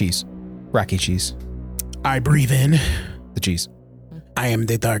 Cheese. Rocky cheese. I breathe in. The cheese. I am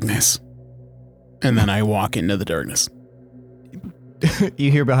the darkness. And then I walk into the darkness. You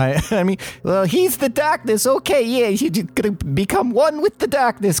hear behind. I mean, well, he's the darkness. Okay, yeah, you're gonna become one with the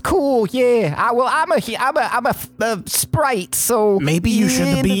darkness. Cool, yeah. I'm a sprite, so Maybe you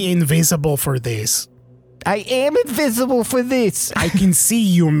should be invisible for this. I am invisible for this. I can see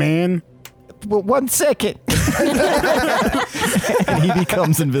you, man. Well, 1 second. And he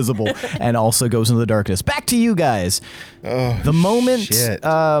becomes invisible and also goes into the darkness. Back to you guys. The moment shit.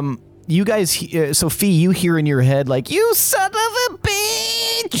 you guys, Sophie, you hear in your head like, "You son of a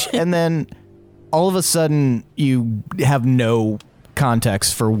bitch," and then all of a sudden you have no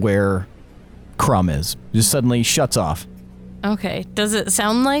context for where Crumb is. Just suddenly shuts off. Okay. Does it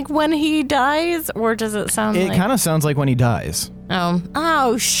sound like when he dies, or does it sound It like... kind of sounds like when he dies.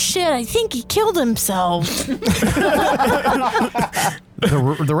 Oh, shit. I think he killed himself.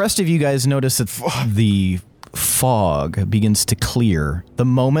 The rest of you guys notice that the fog begins to clear. The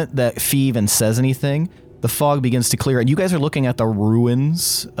moment that Fee even says anything, the fog begins to clear, and you guys are looking at the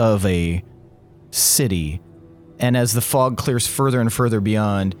ruins of a city. And as the fog clears further and further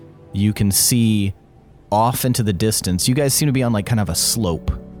beyond, you can see off into the distance. You guys seem to be on like kind of a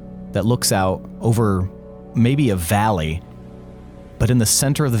slope that looks out over maybe a valley. But in the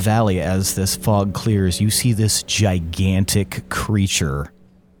center of the valley, as this fog clears, you see this gigantic creature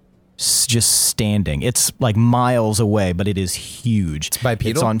just standing. It's like miles away, but it is huge. It's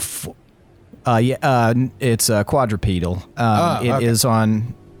bipedal? It's on... it's quadrupedal. It is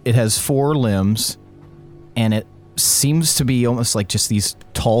on... It has 4 limbs, and it seems to be almost like just these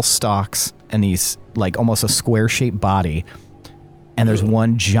tall stalks and these like almost a square-shaped body. And there's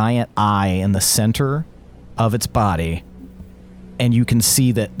one giant eye in the center of its body. And you can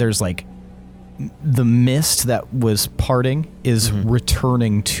see that there's like the mist that was parting is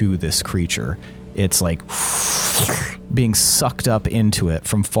returning to this creature. It's like being sucked up into it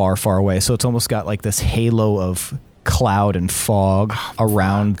from far, far away. So it's almost got like this halo of cloud and fog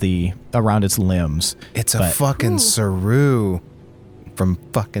around its limbs. It's a fucking Saru from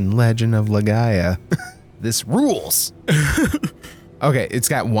fucking Legend of Legaia. This rules. Okay, it's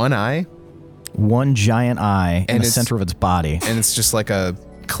got one eye. One giant eye in And the it's- center of its body. And it's just like a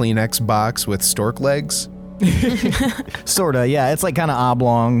Kleenex box with stork legs. Sorta, yeah. It's like kind of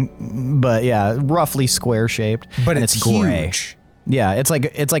oblong, but yeah, roughly square shaped. But and it's gray. huge. Yeah, it's like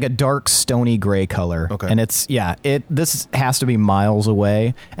a dark stony gray color. Okay. And this has to be miles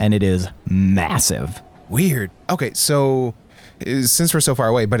away, and it is massive. Weird. Okay, so since we're so far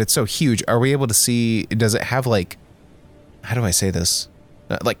away, but it's so huge, are we able to see, does it have like, how do I say this?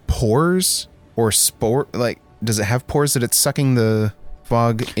 Like pores or spore? Like, does it have pores that it's sucking the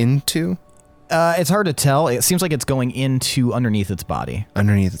fog into? It's hard to tell. It seems like it's going into underneath its body.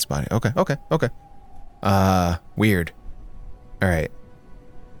 Underneath its body. Okay. Weird. All right.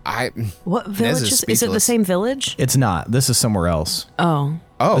 What village is it? The speechless. same village? It's not. This is somewhere else. Oh.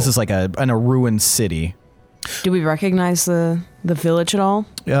 This is like a ruined city. Do we recognize the village at all?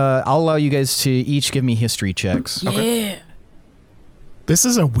 I'll allow you guys to each give me history checks. Yeah. This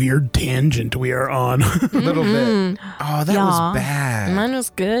is a weird tangent we are on. a little bit. Oh, that Yeah. was bad. Mine was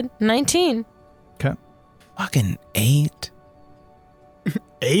good. 19. Okay. Fucking 8.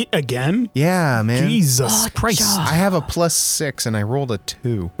 8 again? Yeah, man. Jesus Christ. I have a +6 and I rolled a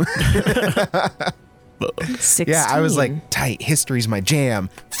 2. 16. Yeah, I was like, tight. History's my jam.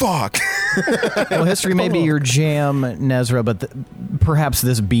 Fuck. Well, history may be your jam, Nezra, but perhaps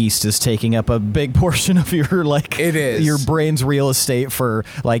this beast is taking up a big portion of your It is. your brain's real estate for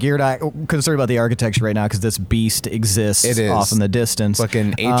like you're not concerned about the architecture right now because this beast exists It is. off in the distance.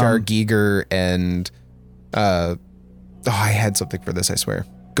 Fucking H.R. Giger and I had something for this, I swear.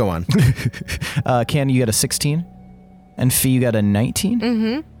 Go on. Can, you got a 16, and Fee, you got a 19.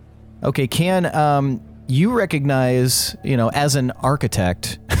 Mm-hmm. Okay, Can, you recognize, as an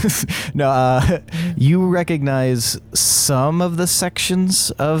architect, you recognize some of the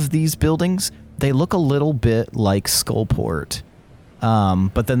sections of these buildings. They look a little bit like Skullport,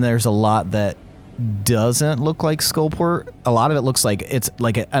 but then there's a lot that doesn't look like Skullport. A lot of it looks like it's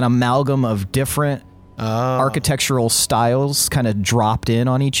like an amalgam of different architectural styles kind of dropped in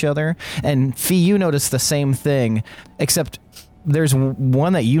on each other. And Fee, you notice the same thing, except there's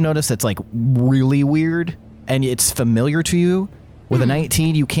one that you notice that's like really weird and it's familiar to you. With a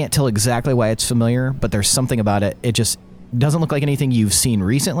 19, you can't tell exactly why it's familiar, but there's something about it. It just doesn't look like anything you've seen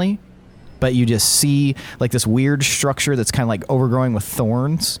recently, but you just see like this weird structure that's kind of like overgrowing with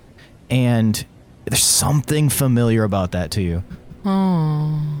thorns, and there's something familiar about that to you.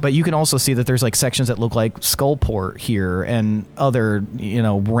 But you can also see that there's like sections that look like Skullport here and other,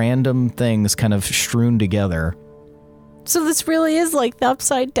 random things kind of strewn together. So this really is like the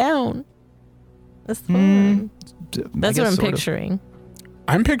Upside Down. That's what I'm picturing.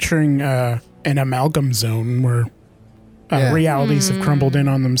 I'm picturing an amalgam zone where realities have crumbled in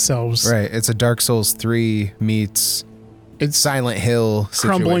on themselves. Right. It's a Dark Souls 3 meets It's Silent Hill situation.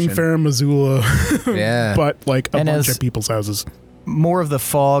 crumbling Farum Azula, Yeah. but like a And bunch as- of people's houses. More of the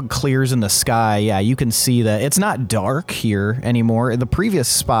fog clears in the sky. Yeah, you can see that it's not dark here anymore. The previous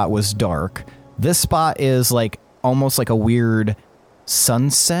spot was dark. This spot is like almost like a weird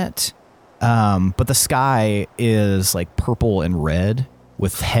sunset. But the sky is like purple and red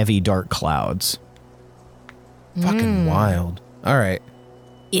with heavy dark clouds. Fucking wild. All right.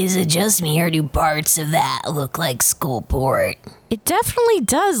 Is it just me, or do parts of that look like Skullport? It definitely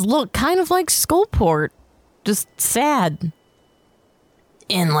does look kind of like Skullport. Just sad.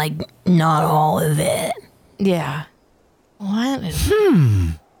 And, like, not all of it. Yeah. What?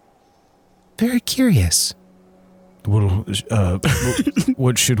 Very curious. Well,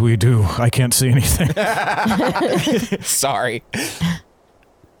 what should we do? I can't see anything. Sorry.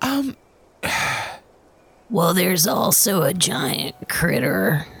 Well, there's also a giant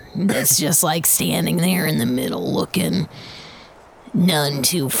critter that's just, like, standing there in the middle looking none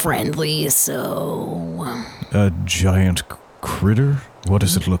too friendly, so... A giant critter? What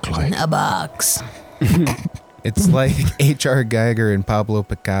does it look like? A box. It's like H.R. Geiger and Pablo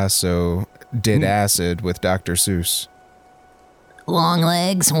Picasso did acid with Dr. Seuss. Long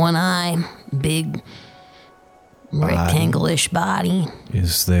legs, one eye, big rectangle-ish body.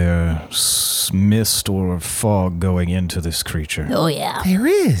 Is there mist or fog going into this creature? Oh, yeah. There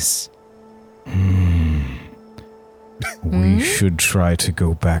is. We should try to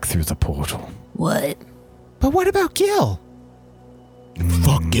go back through the portal. What? But what about Gil?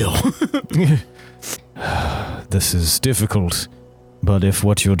 Fuck Gil. This is difficult, but if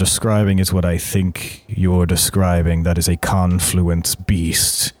what you're describing is what I think you're describing, that is a confluence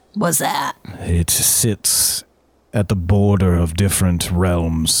beast. What's that? It sits at the border of different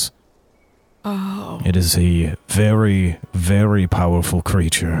realms. Oh. It is a very, very powerful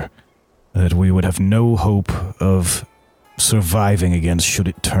creature that we would have no hope of surviving against should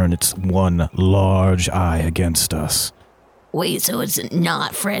it turn its one large eye against us. Wait, so it's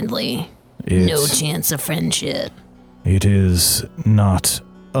not friendly? It's, No chance of friendship. It is not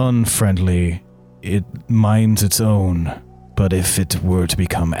unfriendly. It minds its own. But if it were to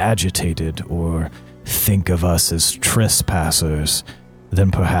become agitated or think of us as trespassers,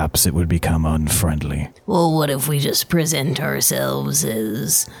 then perhaps it would become unfriendly. Well, what if we just present ourselves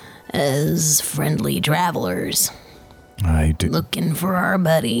as friendly travelers I do. looking for our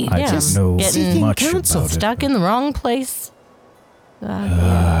buddy? I Yeah. don't know Getting much counsel. about it. Stuck in the wrong place.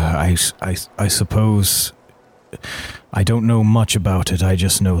 I suppose I don't know much about it. I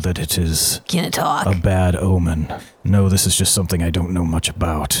just know that it is Can it talk? a bad omen. No, this is just something I don't know much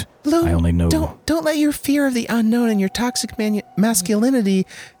about. Lou, I only know. Don't let your fear of the unknown and your toxic masculinity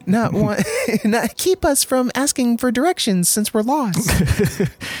not keep us from asking for directions since we're lost.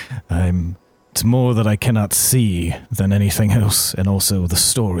 It's more that I cannot see than anything else, and also the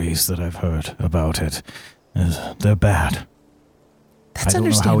stories that I've heard about it. They're bad. That's I don't know how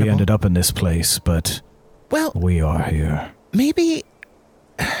understandable. we ended up in this place, but Well, we are here. maybe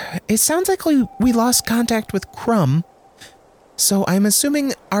it sounds like we lost contact with Crumb, so I'm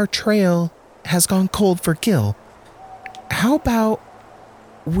assuming our trail has gone cold for Gil. How about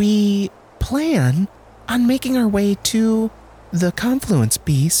we plan on making our way to the Confluence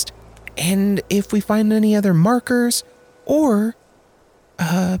Beast, and if we find any other markers or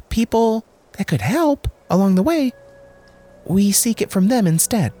people that could help along the way, we seek it from them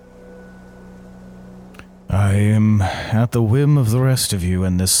instead. I am at the whim of the rest of you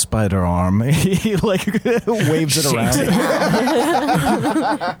and this spider arm. He waves it around.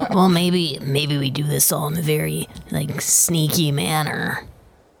 Well, maybe we do this all in a very, sneaky manner.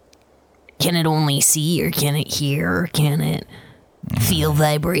 Can it only see, or can it hear, or can it feel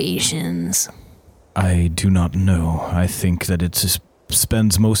vibrations? I do not know. I think that it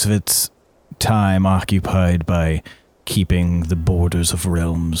spends most of its time occupied by keeping the borders of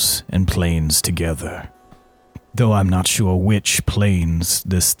realms and planes together. Though I'm not sure which planes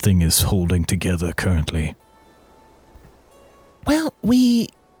this thing is holding together currently. Well, we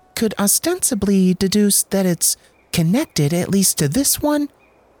could ostensibly deduce that it's connected at least to this one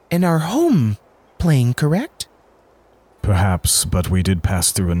and our home plane, correct? Perhaps, but we did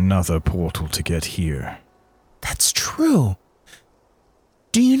pass through another portal to get here. That's true.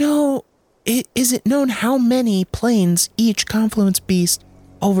 Do you know, is it known how many planes each Confluence Beast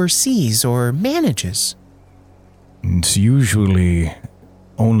oversees or manages? It's usually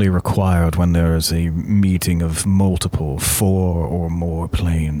only required when there is a meeting of multiple 4 or more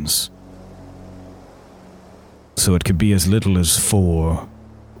planes. So it could be as little as 4,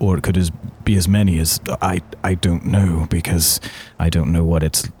 or it could be as many as... I don't know, because I don't know what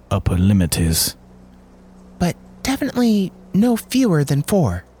its upper limit is. But definitely no fewer than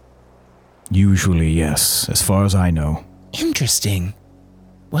 4. Usually, yes, as far as I know. Interesting.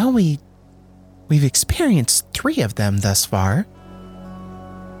 Well, we've experienced 3 of them thus far.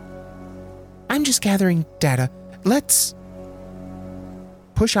 I'm just gathering data. Let's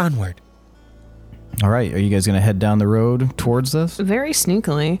push onward. All right, are you guys going to head down the road towards this? Very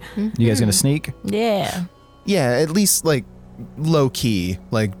sneakily. You guys going to sneak? Yeah. Yeah, at least low key,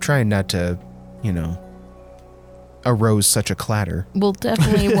 like trying not to, arouse such a clatter. We'll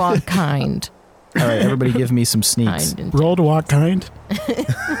definitely walk kind. All right, everybody give me some sneaks. Roll to walk kind.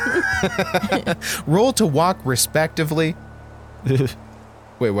 Roll to walk respectively.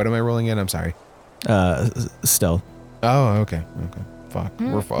 Wait, what am I rolling in? I'm sorry. Stealth. Oh, okay. Fuck,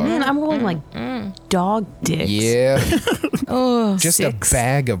 we're fucked. Man, I'm rolling like dog dicks. Yeah. Oh, Just 6. a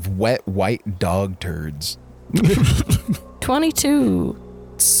bag of wet white dog turds. 22.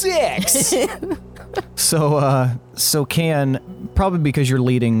 6. So Can, probably because you're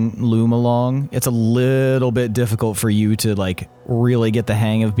leading Loom along, it's a little bit difficult for you to like really get the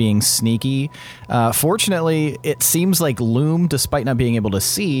hang of being sneaky. Fortunately, it seems like Loom, despite not being able to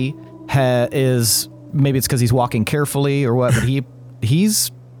see, is, maybe it's because he's walking carefully or what, but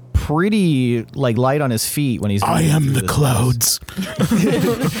he's pretty like light on his feet when he's. I am the clouds.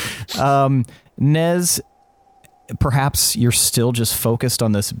 Nez, perhaps you're still just focused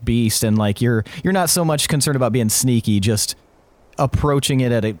on this beast, and like you're not so much concerned about being sneaky, just approaching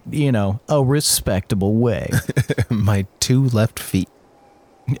it at a respectable way. My 2 left feet.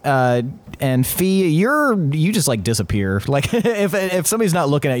 And Fee, you just like disappear. Like if somebody's not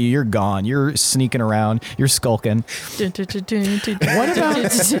looking at you, you're gone. You're sneaking around. You're skulking. What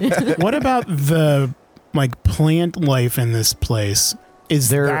about the like plant life in this place? Is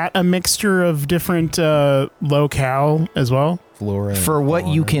that a mixture of different locale as well? Flora. For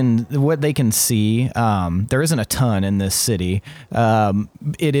what they can see, there isn't a ton in this city.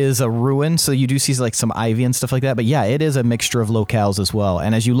 It is a ruin, so you do see like some ivy and stuff like that. But yeah, it is a mixture of locales as well.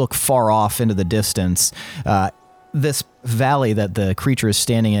 And as you look far off into the distance, this valley that the creature is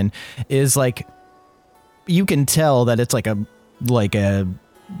standing in is like, you can tell that it's like a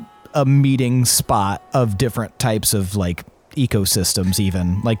meeting spot of different types of like ecosystems.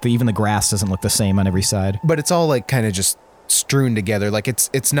 Even like even the grass doesn't look the same on every side. But it's all like kind of just strewn together. Like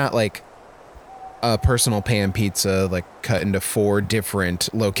it's not like a personal pan pizza like cut into 4 different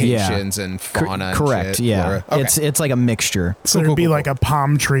locations and fauna and correct shit. Yeah. Okay. It's like a mixture. So there'd be like a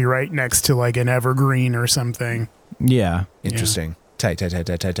palm tree right next to like an evergreen or something. Yeah. Interesting. Tight.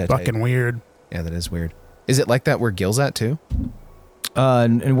 Fucking weird. Yeah, that is weird. Is it like that where Gil's at too?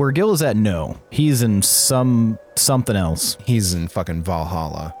 And where Gil is at, no, he's in something else. He's in fucking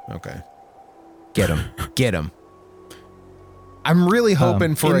Valhalla. Okay, get him. I'm really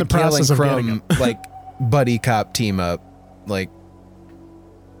hoping for a Gil and Crumb like buddy cop team up. Like,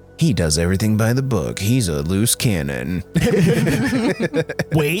 he does everything by the book. He's a loose cannon.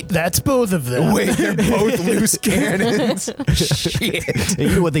 Wait, that's both of them. Wait, they're both loose cannons. Shit. You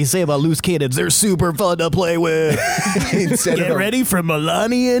know what they say about loose cannons? They're super fun to play with. Get ready for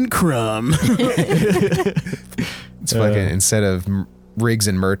Milani and Crumb. It's fucking, instead of Riggs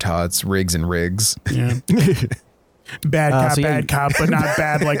and Murtaugh, it's Riggs and Riggs. Yeah. Bad cop, but not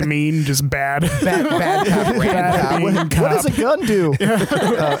bad like mean, just bad. Bad cop, bad mean cop. What does a gun do?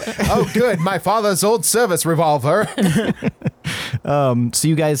 Oh, good. My father's old service revolver. So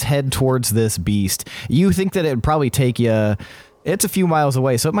you guys head towards this beast. You think that it would probably take you. It's a few miles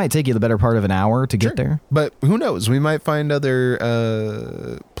away, so it might take you the better part of an hour to get there. But who knows? We might find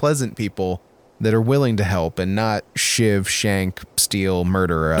other pleasant people that are willing to help and not shiv, shank, steal,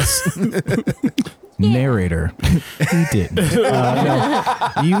 murder us. Narrator. He didn't.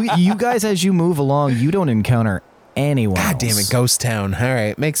 You guys, as you move along, you don't encounter anyone God damn else. it, ghost town. All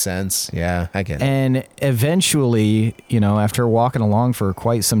right, makes sense. Yeah, I get it. And eventually, after walking along for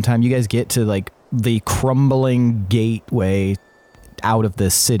quite some time, you guys get to like the crumbling gateway out of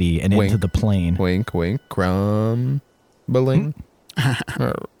this city and into the plain. Wink, wink, crumbling.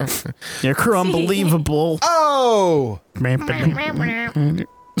 You're crumbelievable. Oh!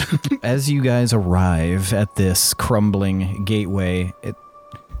 As you guys arrive at this crumbling gateway, it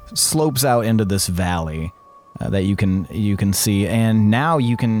slopes out into this valley that you can see, and now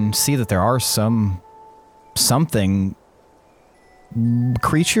you can see that there are something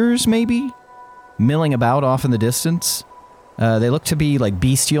creatures maybe milling about off in the distance. They look to be like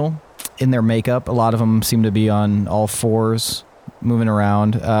bestial in their makeup. A lot of them seem to be on all fours, moving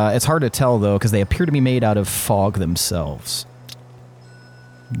around. It's hard to tell though because they appear to be made out of fog themselves.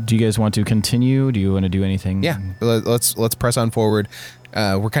 Do you guys want to continue? Do you want to do anything? Yeah, let's press on forward.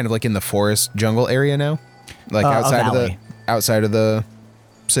 We're kind of like in the forest jungle area now, like outside of the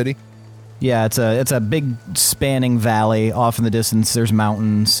city. Yeah, it's a big spanning valley off in the distance. There's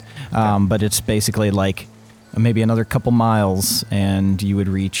mountains, but it's basically like maybe another couple miles, and you would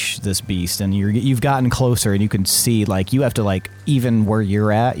reach this beast. And you've gotten closer, and you can see like you have to like even where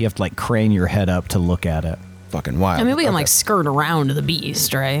you're at, you have to like crane your head up to look at it. Fucking wild. I mean, we can like skirt around the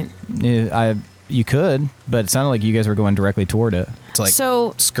beast, right? You could, but it sounded like you guys were going directly toward it. It's like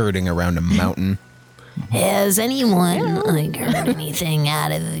So- skirting around a mountain. Has anyone like heard anything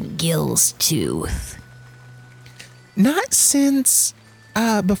out of Gil's tooth? Not since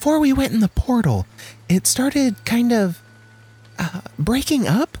before we went in the portal. It started kind of breaking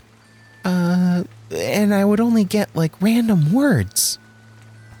up, and I would only get like random words.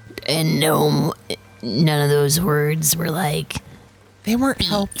 And none of those words were like They weren't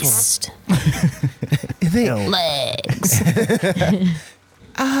helpful. beast, They, legs,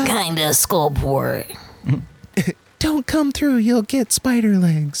 kinda skull port. Don't come through, you'll get spider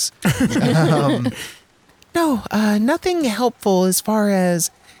legs. No, nothing helpful as far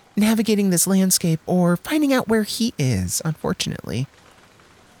as navigating this landscape or finding out where he is, unfortunately.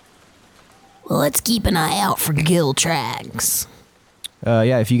 Well, let's keep an eye out for Gil tracks.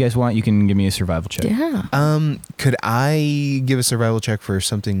 Yeah, if you guys want, you can give me a survival check. Yeah. Could I give a survival check for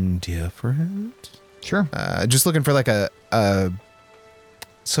something different? Sure. Just looking for like a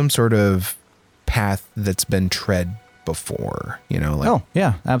some sort of path that's been tread before, like. Oh,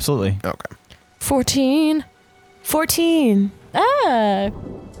 yeah, absolutely. Okay. 14. 14. Ah.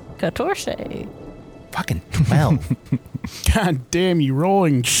 14. Fucking 12. God damn, you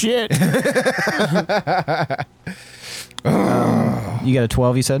rolling shit. You got a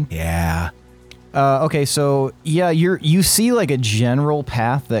 12, you said? Yeah. Okay, so yeah, you see like a general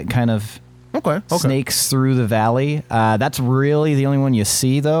path that kind of Okay. snakes through the valley. That's really the only one you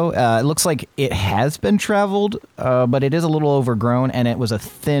see, though. It looks like it has been traveled, but it is a little overgrown, and it was a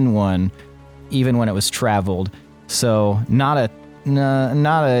thin one, even when it was traveled. So not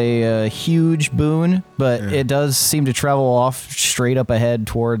a huge boon, but it does seem to travel off straight up ahead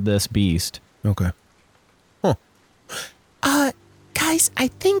toward this beast. Okay. Guys, I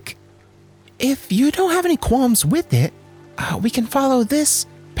think if you don't have any qualms with it, we can follow this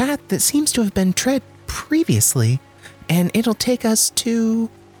path that seems to have been tread previously, and it'll take us to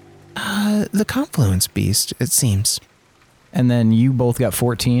the Confluence Beast, it seems. And then you both got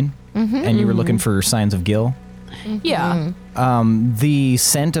 14, and you were looking for signs of Gil. Yeah. The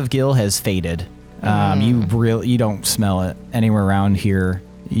scent of Gil has faded. You don't smell it anywhere around here.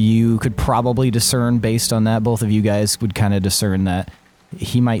 You could probably discern, based on that, both of you guys would kind of discern that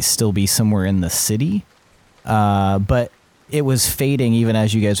he might still be somewhere in the city. But it was fading even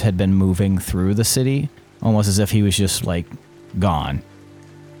as you guys had been moving through the city, almost as if he was just like gone.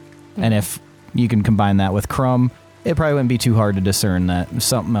 And if you can combine that with Crumb, it probably wouldn't be too hard to discern that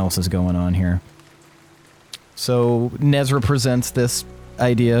something else is going on here. So Nezra presents this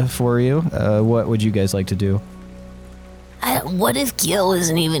idea for you. What would you guys like to do? What if Gil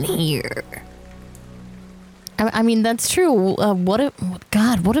isn't even here? I mean, that's true. What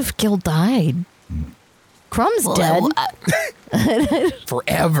if Gil died? Crumb's dead.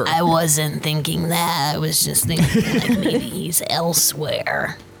 Forever. I wasn't thinking that. I was just thinking like maybe he's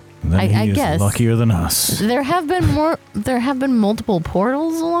elsewhere. Then I he is guess. luckier than us. There have been multiple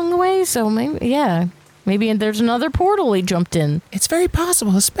portals along the way, so maybe there's another portal he jumped in. It's very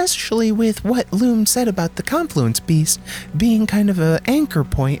possible, especially with what Loom said about the Confluence Beast being kind of an anchor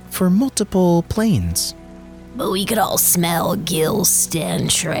point for multiple planes. But we could all smell Gil's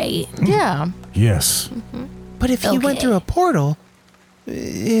stench, right? Yeah. Yes. But if he went Okay. through a portal,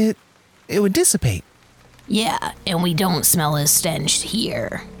 it would dissipate. Yeah, and we don't smell his stench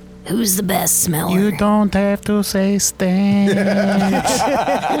here. Who's the best smeller? You don't have to say stench.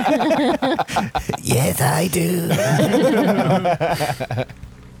 Yes, I do.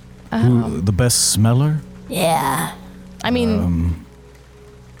 Who, the best smeller? Yeah. I mean,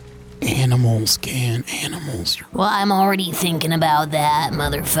 Animals can animals. Well, I'm already thinking about that,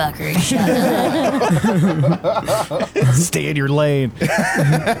 motherfucker. Shut up. Stay in your lane.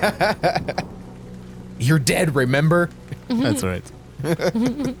 You're dead, remember? That's right.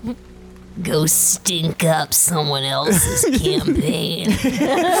 Go stink up someone else's campaign.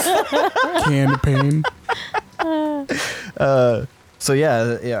 Campaign. So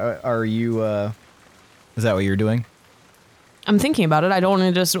yeah. Are you? Is that what you're doing? I'm thinking about it. I don't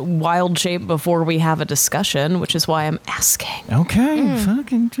want to just wild shape before we have a discussion, which is why I'm asking. Okay.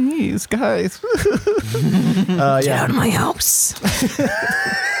 Fucking jeez, guys. Get out of my house.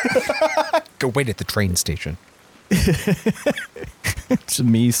 Go wait at the train station. It's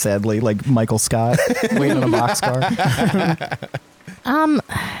me, sadly, like Michael Scott, waiting on a boxcar.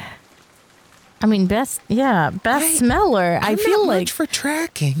 I mean, best smeller. I I'm feel not like much for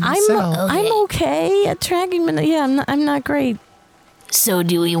tracking myself. I'm okay at tracking, but I'm not great. So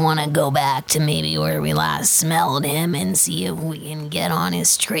do we want to go back to maybe where we last smelled him and see if we can get on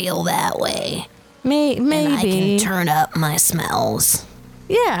his trail that way? Maybe. And I can turn up my smells.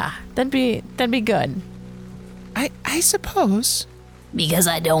 Yeah, that'd be good. I suppose. Because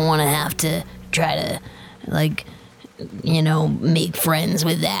I don't want to have to try to, like, make friends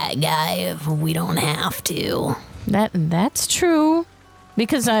with that guy if we don't have to. That's true.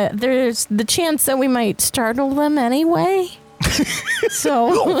 Because there's the chance that we might startle them anyway. So.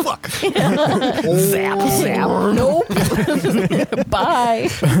 Oh, fuck. Zap. Nope. Bye.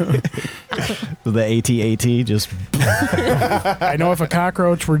 The AT-AT just... I know if a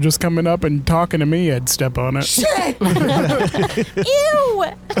cockroach were just coming up and talking to me, I'd step on it. Ew.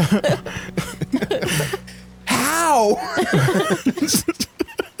 How?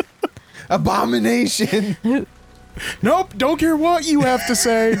 Abomination. Nope, don't care what you have to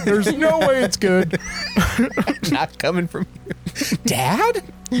say. There's no way it's good. Not coming from you. Dad?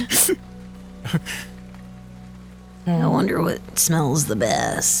 I wonder what smells the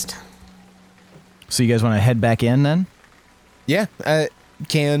best. So you guys want to head back in then? Yeah,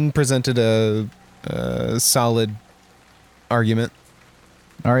 Can presented a solid argument.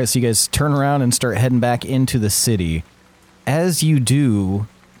 All right, so you guys turn around and start heading back into the city. As you do,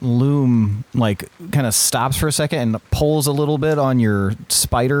 Loom kind of stops for a second and pulls a little bit on your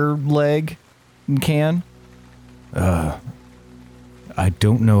spider leg, Can. I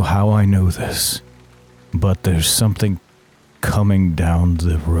don't know how I know this, but there's something coming down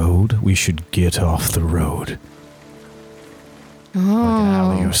the road. We should get off the road. Like an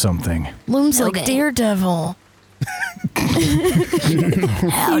alley or something. Loom's Okay. like Daredevil.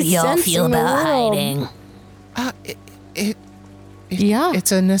 How do y'all feel sensing the about world. hiding? Yeah.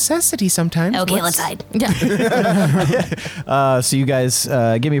 It's a necessity sometimes. Okay, let's hide. Yeah. So you guys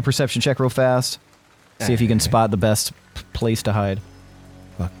give me a perception check real fast. See if you can spot the best place to hide.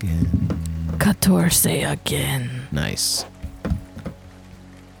 Fucking 14 again. nice.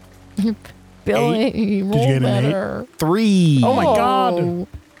 Billy, roll get an better. 3. Oh my God.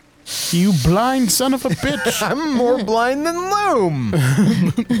 You blind son of a bitch. I'm more blind than Loom.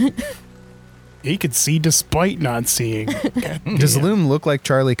 He could see despite not seeing. Does Loom look like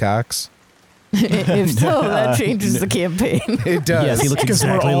Charlie Cox? If so, that changes the campaign. It does. Yes, he looks Because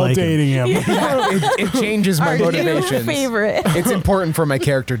exactly we're all like him. dating him. it changes my Our new motivations. favorite. It's important for my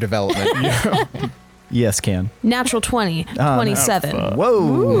character development. Yes, Can. Natural 20, 27.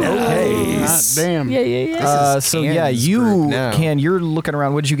 Whoa. Okay. Hot damn. Yeah. So Can's yeah, group you now. Can. You're looking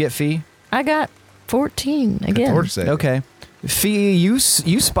around. What did you get, Fee? I got 14 again. Okay. Fee, you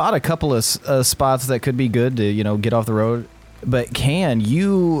spot a couple of spots that could be good to get off the road, but Can,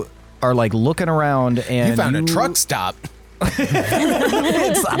 you are looking around and You found a truck stop It's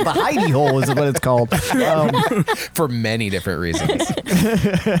the hidey hole is what it's called. for many different reasons.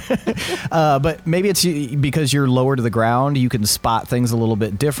 But maybe it's because you're lower to the ground, you can spot things a little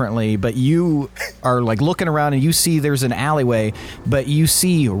bit differently, but you are looking around and you see there's an alleyway, but you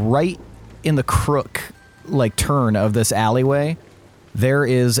see right in the crook turn of this alleyway, there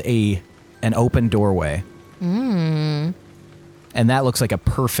is an open doorway. And that looks like a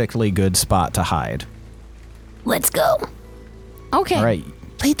perfectly good spot to hide. Let's go. Okay. All right.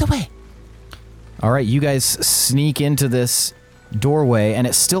 Lead the way. All right, you guys sneak into this doorway, and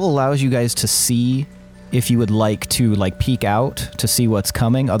it still allows you guys to see if you would like to peek out to see what's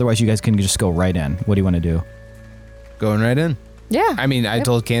coming. Otherwise, you guys can just go right in. What do you want to do? Going right in. Yeah. I mean, I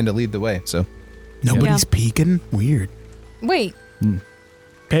told Can to lead the way, so Nobody's peeking. Weird. Wait.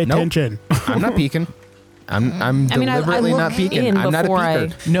 Pay Nope. attention. I'm not peeking. I'm I mean, deliberately I not look peeking. in I'm not a before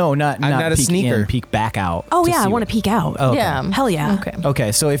peeker. No, not not a peek sneaker. in, peek back out. Oh, to yeah, I see want to what- peek out. Okay. Yeah. Hell yeah. Okay.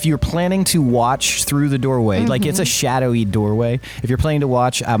 Okay, so if you're planning to watch through the doorway, it's a shadowy doorway. If you're planning to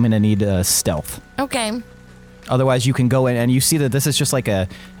watch, I'm going to need stealth. Okay. Otherwise, you can go in and you see that this is just like a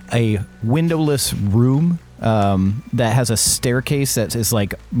windowless room that has a staircase that is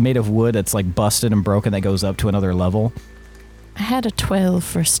made of wood that's busted and broken that goes up to another level. I had a 12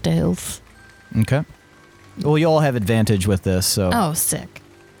 for stealth. Okay. Well, you all have advantage with this, so Oh, sick.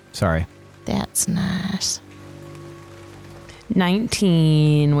 sorry. That's nice.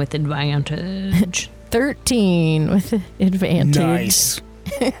 19 with advantage. 13 with advantage. Nice.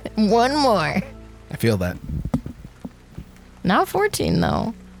 One more. I feel that. Not 14,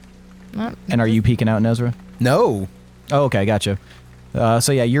 though. Not, And are you peeking out, Nezra? No. Oh, okay, gotcha.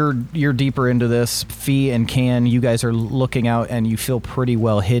 So yeah, you're deeper into this. Fee and Can, you guys are looking out, and you feel pretty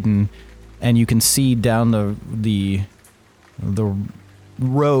well hidden, and you can see down the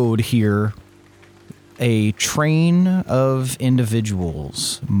road here a train of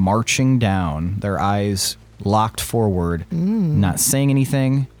individuals marching down, their eyes locked forward, not saying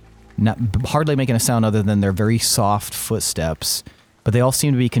anything, not hardly making a sound other than their very soft footsteps. But they all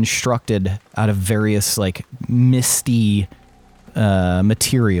seem to be constructed out of various misty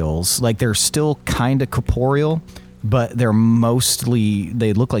materials. Like they're still kind of corporeal, but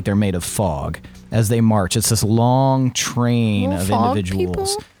they look like they're made of fog as they march. It's this long train of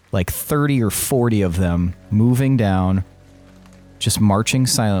individuals, like 30 or 40 of them moving down, just marching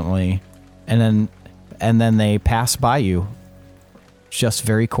silently, and then they pass by you just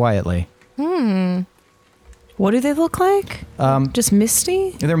very quietly. What do they look like? Just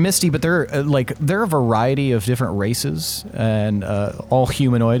misty? They're misty, but they're a variety of different races and all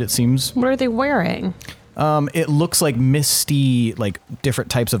humanoid, it seems. What are they wearing? It looks like misty, like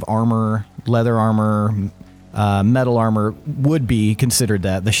different types of armor, leather armor, metal armor would be considered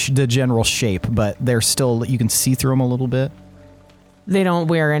that, the general shape, but they're still, you can see through them a little bit. They don't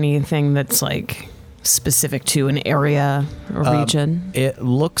wear anything that's like specific to an area or region? It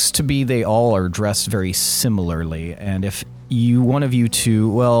looks to be they all are dressed very similarly, and if one of you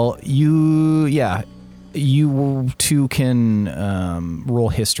two, you two can roll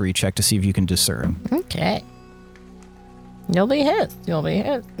history check to see if you can discern. Okay. You'll be his. You'll be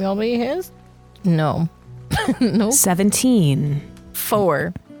his. You'll be his. No. Nope. 17.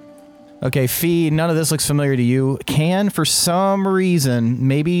 4. Okay, Fee, none of this looks familiar to you. Can, for some reason,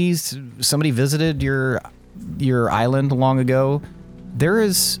 maybe somebody visited your island long ago. There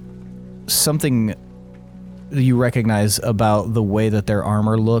is something you recognize about the way that their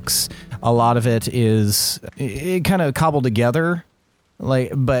armor looks. A lot of it is kind of cobbled together,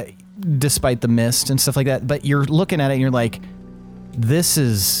 but despite the mist and stuff like that. But you're looking at it and you're like, this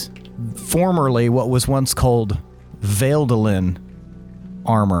is formerly what was once called Veldalin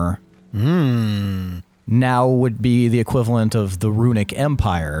armor. Now would be the equivalent of the Runic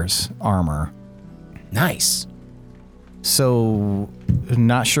Empire's armor. Nice. So,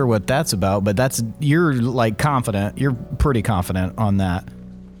 not sure what that's about, but you're like confident. You're pretty confident on that.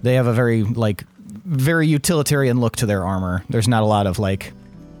 They have a very utilitarian look to their armor. There's not a lot of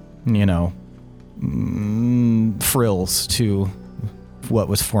frills to what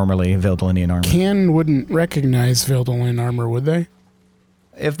was formerly Veldalinian armor. Can wouldn't recognize Veldalin armor, would they?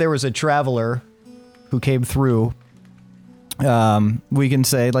 If there was a traveler who came through, we can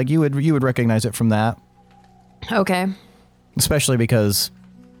say you would recognize it from that. Okay. Especially because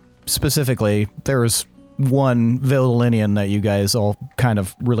specifically there was one Veldalinian that you guys all kind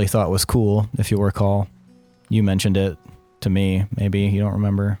of really thought was cool, if you'll recall. You mentioned it to me, maybe you don't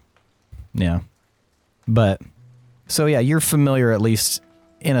remember. Yeah. But so yeah, you're familiar at least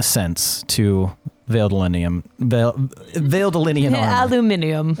in a sense to Veldalinian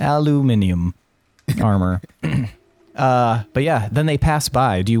armor. Aluminium armor. But yeah, then they pass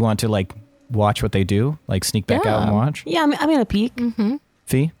by. Do you want to watch what they do? Sneak back out and watch? Yeah, I'm gonna peek. Mm-hmm.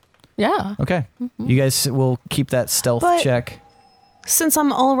 Fee? Yeah. Okay. Mm-hmm. You guys will keep that stealth check. Since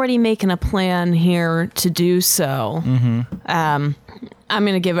I'm already making a plan here to do so, I'm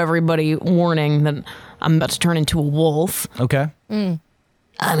gonna give everybody warning that I'm about to turn into a wolf. Okay. I'm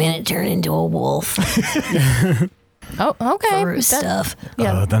gonna turn into a wolf. Oh, okay. For stuff.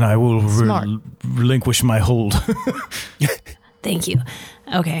 Yeah. Then I will relinquish my hold. Thank you.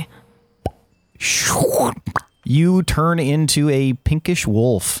 Okay. You turn into a pinkish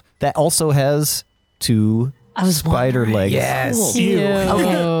wolf that also has 2 spider legs. Yes.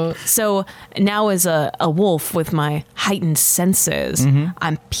 Okay. So now as a wolf with my heightened senses,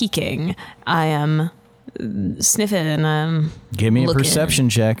 I'm peeking. I am sniffing. Give me a looking. perception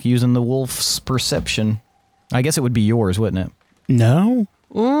check using the wolf's perception. I guess it would be yours, wouldn't it? No.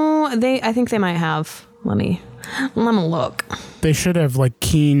 Ooh, I think they might have. Let me look. They should have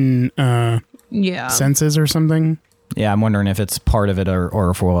keen senses or something. Yeah, I'm wondering if it's part of it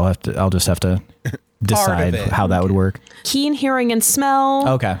or if I'll just have to decide how that would work. Keen hearing and smell.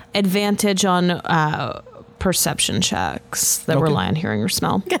 Okay. Advantage on perception checks that rely on hearing or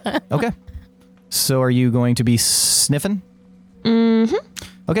smell. Okay. So are you going to be sniffing? Mm-hmm.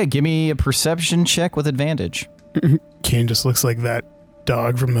 Okay, give me a perception check with advantage. Keen just looks like that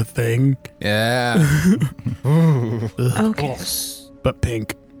dog from The Thing. Yeah. Okay. But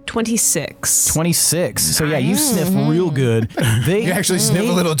pink. 26. 26. So yeah, you sniff real good. You actually sniff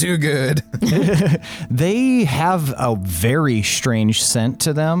a little too good. They have a very strange scent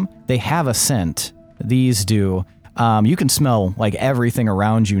to them. They have a scent. These do. You can smell everything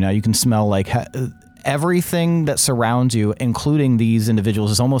around you now. You can smell everything that surrounds you, including these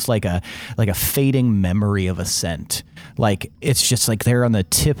individuals, is almost like a fading memory of a scent. It's just they're on the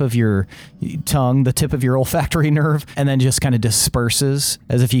tip of your tongue, the tip of your olfactory nerve, and then just kind of disperses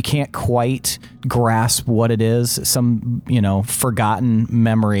as if you can't quite grasp what it is. Some, forgotten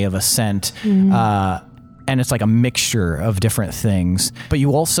memory of a scent. And it's like a mixture of different things. But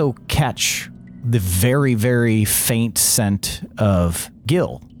you also catch the very, very faint scent of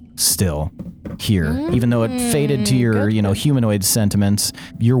Gil still here. Even though it faded to your, humanoid sentiments,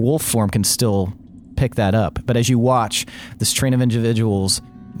 your wolf form can still pick that up. But as you watch, this train of individuals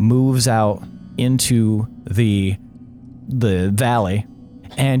moves out into the valley,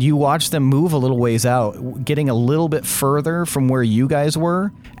 and you watch them move a little ways out, getting a little bit further from where you guys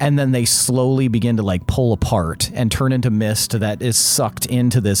were, and then they slowly begin to like pull apart and turn into mist that is sucked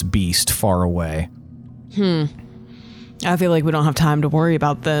into this beast far away. I feel like we don't have time to worry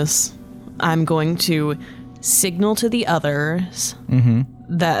about this. I'm going to signal to the others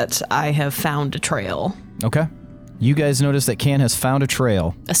that I have found a trail. Okay. You guys notice that Can has found a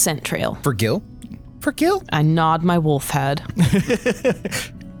trail. A scent trail. For Gil? For Gil? I nod my wolf head.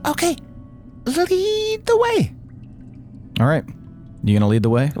 Okay, lead the way. All right. You gonna lead the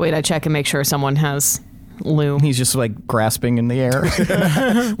way? Wait, I check and make sure someone has loom. He's just like grasping in the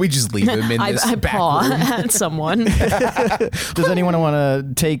air. We just leave him in this I back paw room. at someone. Does anyone want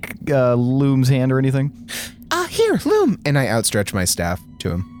to take Loom's hand or anything? Here, Loom. And I outstretch my staff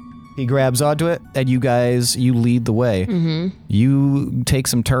to him. He grabs onto it, and you lead the way. You take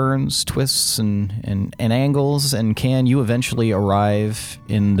some turns, twists, and angles, and you eventually arrive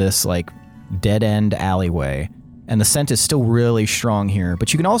in this like dead-end alleyway. And the scent is still really strong here,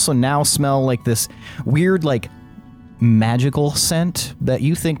 but you can also now smell like this weird, like magical scent that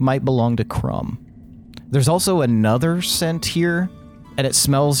you think might belong to Crumb. There's also another scent here, and it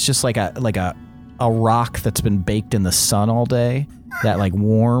smells just like a rock that's been baked in the sun all day. That like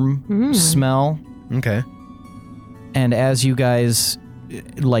warm smell. Okay. And as you guys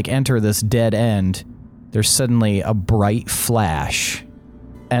like enter this dead end, there's suddenly a bright flash,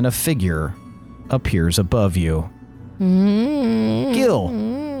 and a figure appears above you. Gil,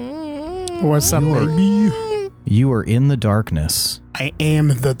 What's up, baby? you are in the darkness. I am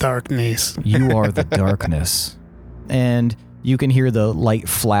the darkness. You are the darkness. And you can hear the light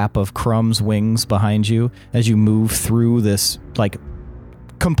flap of Crumb's wings behind you as you move through this like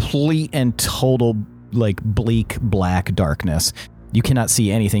complete and total like bleak black darkness. You cannot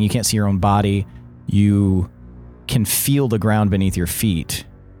see anything. You can't see your own body. You can feel the ground beneath your feet.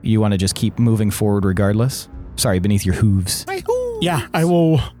 You want to just keep moving forward regardless? Sorry, beneath your hooves. Yeah, I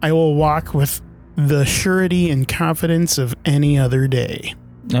will walk with the surety and confidence of any other day.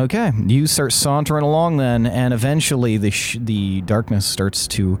 Okay, you start sauntering along then, and eventually the darkness starts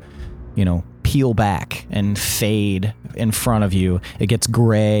to, peel back and fade in front of you. It gets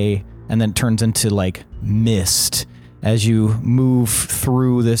gray and then turns into like mist as you move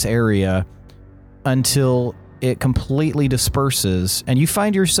through this area until it completely disperses, and you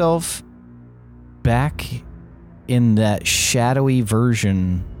find yourself back in that shadowy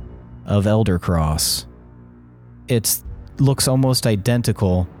version of Eldercross. It looks almost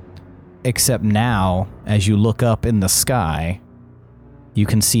identical, except now, as you look up in the sky, you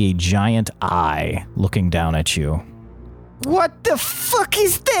can see a giant eye looking down at you. What the fuck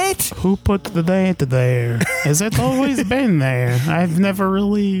is that? Who put the date there? Has it always been there? I've never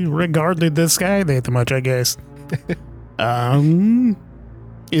really regarded the sky that much, I guess.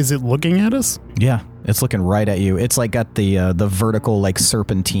 Is it looking at us? Yeah, it's looking right at you. It's like got the vertical like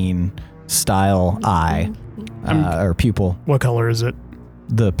serpentine style eye or pupil. What color is it?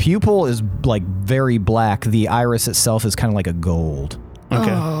 The pupil is like very black. The iris itself is kind of like a gold. Okay.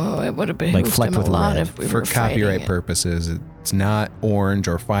 Oh, it would have been Like flecked with lot red. if we For were fighting copyright it. purposes, it's not orange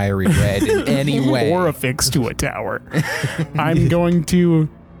or fiery red in any way. Or affixed to a tower. I'm going to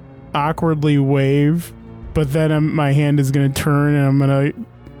awkwardly wave, but then my hand is going to turn and I'm going to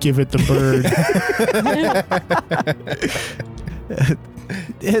give it the bird.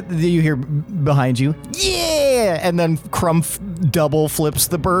 You hear behind you, yeah, and then Crumb double flips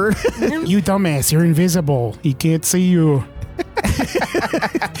the bird. You dumbass, you're invisible. He can't see you.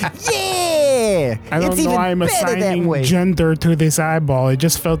 Yeah, I don't know why I'm assigning gender to this eyeball. It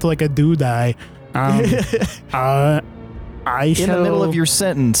just felt like a dude eye. I In the middle of your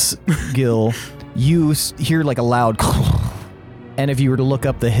sentence, Gil, you hear like a loud and if you were to look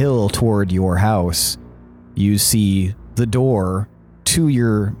up the hill toward your house, you see the door to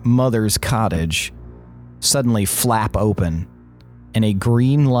your mother's cottage suddenly flap open and a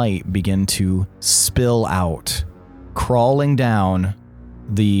green light begin to spill out, crawling down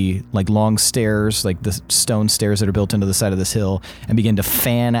the like long stairs, like the stone stairs that are built into the side of this hill, and begin to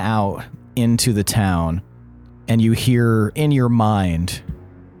fan out into the town. And you hear in your mind,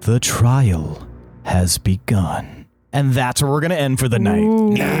 the trial has begun. And that's where we're going to end for the night.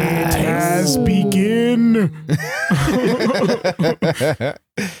 It has begin.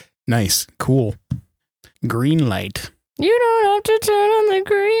 Nice. Cool. Green light. You don't have to turn on the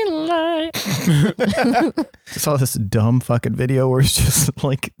green light. I saw this dumb fucking video where it's just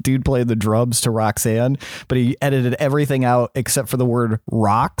like dude playing the drums to Roxanne, but he edited everything out except for the word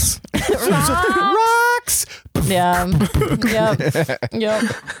rocks. Rocks. Yeah. Yep.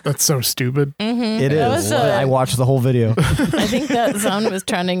 That's so stupid. Mm-hmm. It is. I watched the whole video. I think that sound was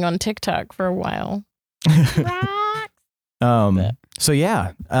trending on TikTok for a while. So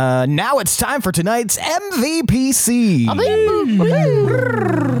yeah, now it's time for tonight's MVPC.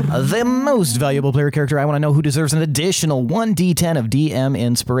 The most valuable player character. I want to know who deserves an additional 1d10 of DM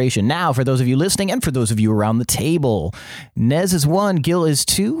inspiration. Now, for those of you listening and for those of you around the table, Nez is 1, Gil is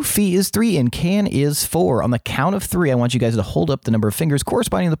 2, Fee is 3, and Can is 4. On the count of 3, I want you guys to hold up the number of fingers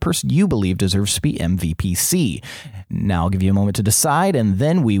corresponding to the person you believe deserves to be MVPC. Now I'll give you a moment to decide, and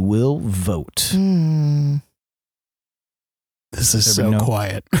then we will vote. This is so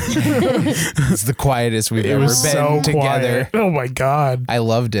quiet. It's the quietest we've ever been so together. Quiet. Oh my God. I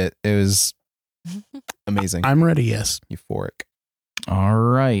loved it. It was amazing. I'm ready, yes. Euphoric. All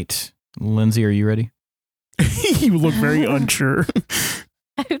right. Lindsay, are you ready? You look very unsure.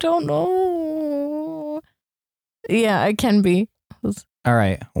 I don't know. Yeah, I can be. All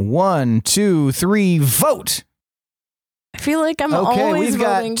right. 1, 2, 3, vote. I feel like I'm okay, always we've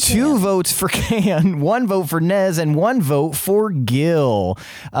got voting 2 Can. votes for Can, 1 vote for Nez, and 1 vote for Gil.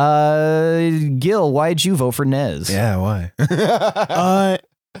 Gil, why'd you vote for Nez? Yeah, why?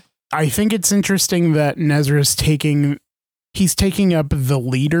 I think it's interesting that Nezra's taking up the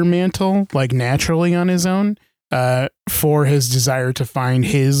leader mantle, like naturally on his own, for his desire to find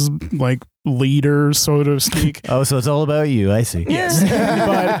his like leader, so to speak. Oh, so it's all about you. I see. Yes.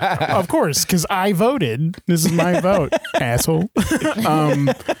 But of course, because I voted. This is my vote, asshole.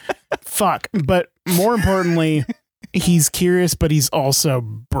 Fuck. But more importantly, he's curious, but he's also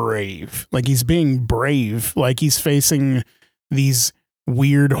brave. Like he's being brave. Like he's facing these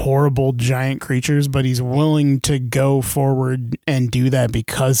weird, horrible, giant creatures, but he's willing to go forward and do that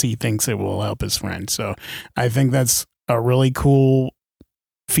because he thinks it will help his friend. So I think that's a really cool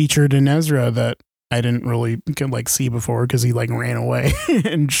featured in Ezra that I didn't really see before because he ran away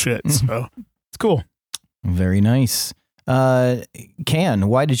and shit. So it's cool. Very nice. Can,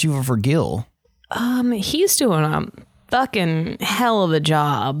 why did you vote for Gil? He's doing a fucking hell of a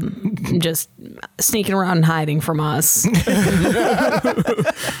job just sneaking around and hiding from us.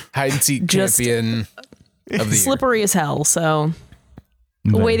 Hide and seek Just champion of the slippery as hell, so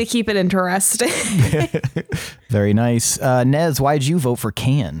a way to keep it interesting. Very nice. Nez, why'd you vote for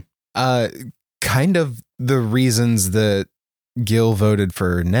Can? Kind of the reasons that Gil voted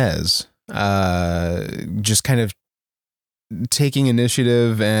for Nez. Just kind of taking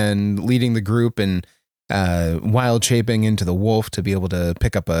initiative and leading the group and wild shaping into the wolf to be able to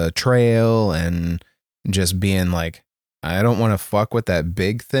pick up a trail and just being like, I don't want to fuck with that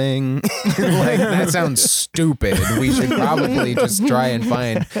big thing. That sounds stupid. We should probably just try and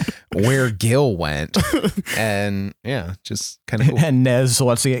find where Gil went. And yeah, just kind of cool. And Nez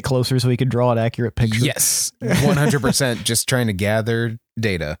wants to get closer so he can draw an accurate picture. Yes, 100% just trying to gather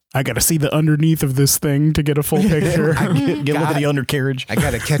data. I got to see the underneath of this thing to get a full picture. Get a look at the undercarriage. I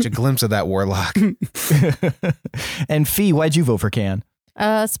got to catch a glimpse of that warlock. And Fee, why'd you vote for Can?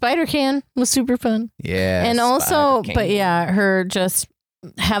 Spider Can was super fun. Yeah. And also, but yeah, her just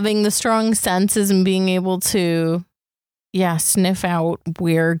having the strong senses and being able to, sniff out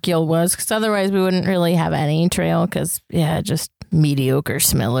where Gil was. Because otherwise we wouldn't really have any trail because, just mediocre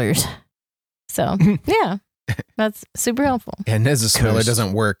smellers. So, yeah, that's super helpful. And Nez's smeller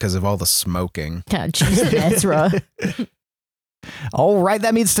doesn't work because of all the smoking. God, Jesus, Ezra. All right,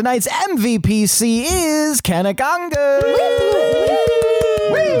 that means tonight's MVPC is Kanaganga.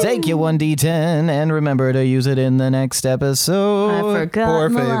 Take your 1d10 and remember to use it in the next episode. I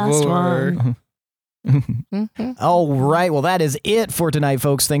forgot my last one. All right, well, that is it for tonight,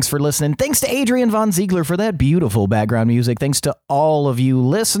 folks. Thanks for listening. Thanks to Adrian Von Ziegler for that beautiful background music. Thanks to all of you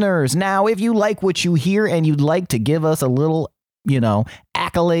listeners. Now, if you like what you hear and you'd like to give us a little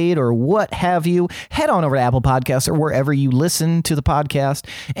accolade or what have you, head on over to Apple Podcasts or wherever you listen to the podcast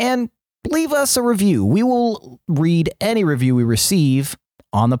and leave us a review. We will read any review we receive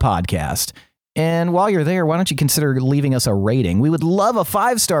on the podcast. And while you're there, why don't you consider leaving us a rating? We would love a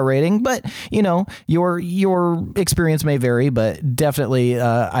 5-star rating, but your experience may vary, but definitely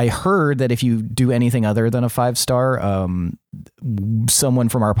I heard that if you do anything other than a 5-star, someone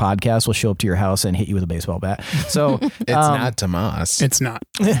from our podcast will show up to your house and hit you with a baseball bat. So It's not Tomas. It's not.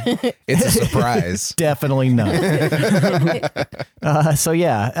 It's a surprise. definitely not.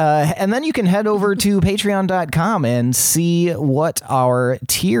 And then you can head over to patreon.com and see what our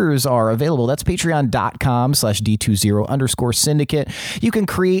tiers are available. That's patreon.com/D20_syndicate. You can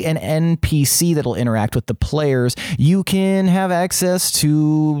create an NPC that'll interact with the players. You can have access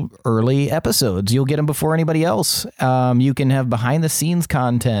to early episodes. You'll get them before anybody else. You can have behind the scenes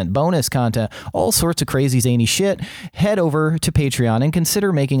content, bonus content, all sorts of crazy zany shit. Head over to Patreon and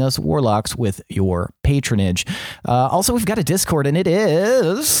consider making us warlocks with your patronage. Also, we've got a Discord, and it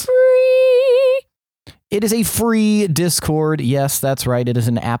is free. It is a free Discord. Yes, that's right. It is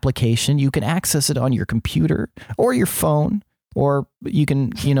an application. You can access it on your computer or your phone, or you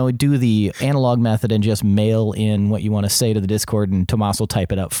can, do the analog method and just mail in what you want to say to the Discord, and Tomas will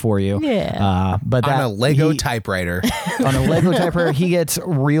type it up for you. Yeah. But on a Lego typewriter. On a Lego typewriter, he gets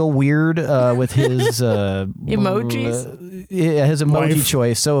real weird with his emojis. His emoji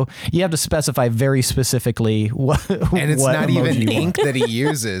choice. So you have to specify very specifically what. And it's what not emoji even you want. ink that he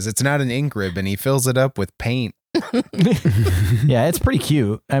uses. It's not an ink ribbon. He fills it up with paint. Yeah, it's pretty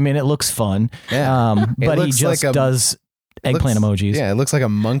cute. I mean, it looks fun. Yeah. But he just does eggplant emojis. Yeah, it looks like a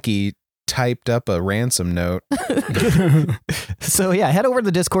monkey typed up a ransom note. So yeah, head over to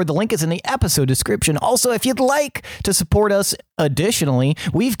the Discord. The link is in the episode description. Also, if you'd like to support us additionally,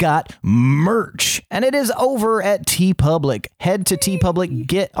 we've got merch, and it is over at TeePublic. Head to TeePublic,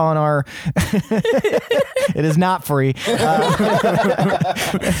 get on our it is not free.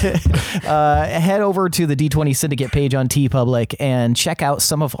 Head over to the D20 Syndicate page on TeePublic and check out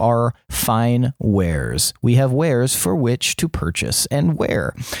some of our fine wares. We have wares for which to purchase and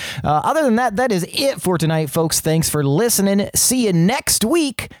wear. Other than that, that is it for tonight, folks. Thanks for listening. See you next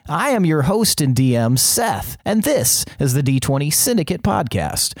week. I am your host and DM, Seth, and this is the D20 Syndicate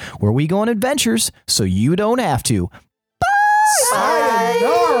podcast, where we go on adventures so you don't have to. Bye!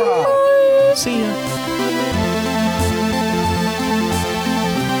 Sayonara! See ya.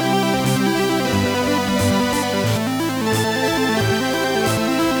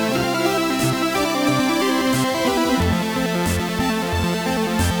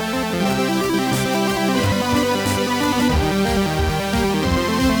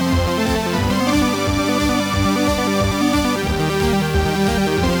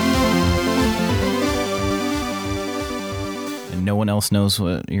 No one else knows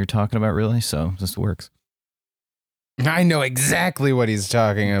what you're talking about, really, so this works. I know exactly what he's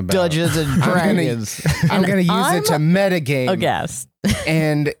talking about. Dungeons and Dragons. I'm going to use it to metagame. A guest.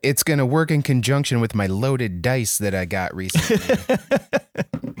 And it's going to work in conjunction with my loaded dice that I got recently.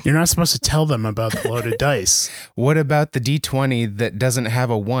 You're not supposed to tell them about the loaded dice. What about the D20 that doesn't have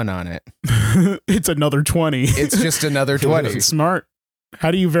a 1 on it? It's another 20. It's just another 20. Smart. How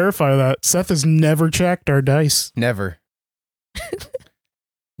do you verify that? Seth has never checked our dice. Never.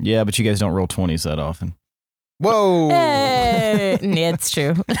 Yeah, but you guys don't roll 20s that often. Whoa. Hey, it's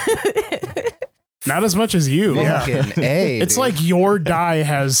true. Not as much as you. Fucking A, It's dude. like your die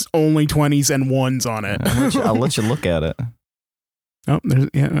has only 20s and 1s on it. I'll let you look at it. Oh, there's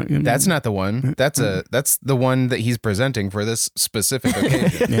That's not the one. That's the one that he's presenting for this specific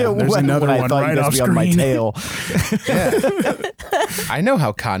occasion. Yeah, there's When another I one thought you right guys off would be on my screen. tail. Yeah. I know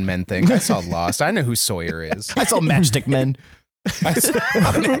how con men think. I saw Lost. I know who Sawyer is. I saw Matchstick Men. I saw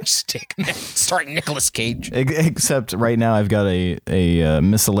Matchstick Men. Starring Nicolas Cage. Except right now I've got a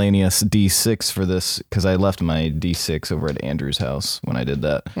miscellaneous D6 for this because I left my D6 over at Andrew's house when I did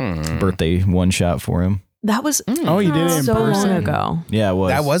that birthday one shot for him. That was Oh, you did it in so person? long ago. Yeah, it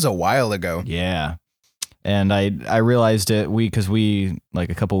was. That was a while ago. Yeah. And I realized it because we like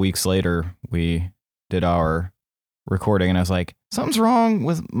a couple weeks later we did our recording and I was like, something's wrong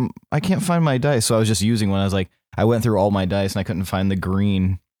with I can't find my dice. So I was just using one. I was like, I went through all my dice and I couldn't find the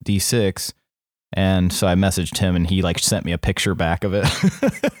green D6. And so I messaged him and he like sent me a picture back of it.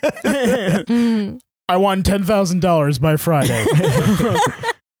 I won $10,000 by Friday.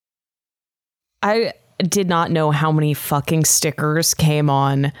 I did not know how many fucking stickers came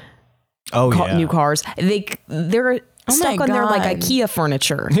on new cars. They're stuck my on there like God. IKEA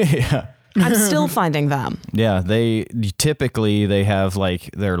furniture. Yeah. I'm still finding them. Yeah, they typically have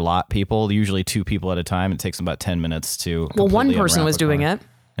like their lot people, usually 2 people at a time. It takes them about 10 minutes to. Well, one completely person unwrap was a doing car. it.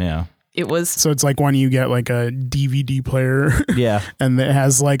 Yeah. It was So it's like when you get like a DVD player Yeah. and it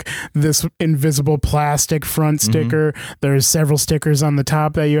has like this invisible plastic front sticker. There's several stickers on the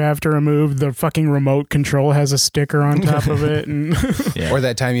top that you have to remove. The fucking remote control has a sticker on top of it. And Yeah. Or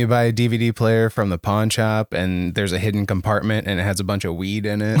that time you buy a DVD player from the pawn shop and there's a hidden compartment and it has a bunch of weed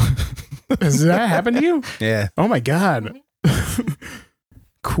in it. Has that happened to you? Yeah. Oh my God.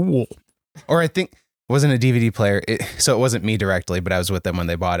 Cool. Or I think it wasn't a DVD player. So it wasn't me directly, but I was with them when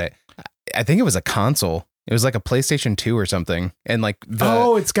they bought it. I think it was a console. It was like a PlayStation 2 or something. And like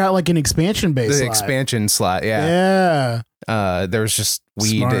it's got like an expansion base. The expansion slot. Yeah. Yeah. There was just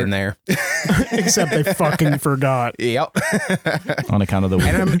weed Smart. in there. Except they fucking forgot. Yep. On account of the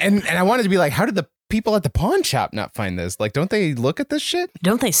weed. And I wanted to be like, how did the people at the pawn shop not find this? Like, don't they look at this shit?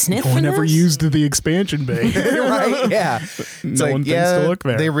 Don't they sniff? No one ever this? used the expansion bay. Right? Yeah. It's No one thinks to look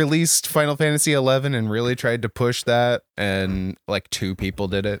there. They released Final Fantasy 11 and really tried to push that, and like 2 people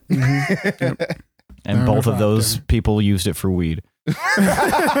did it. Yep. And both of those people used it for weed.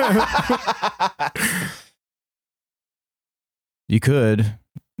 You could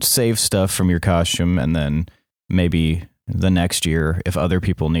save stuff from your costume, and then maybe the next year, if other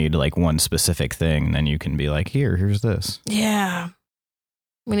people need like one specific thing, then you can be like, here's this. Yeah.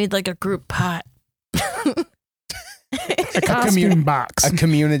 We need like a group pot. A costume box. A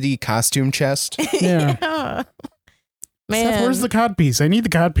community costume chest. Yeah. Yeah. Man, Seth, where's the cod piece? I need the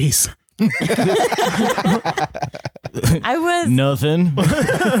cod piece. I was Nothing.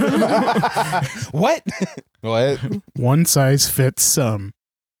 What? What? One size fits some.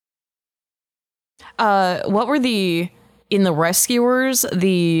 What were in the Rescuers,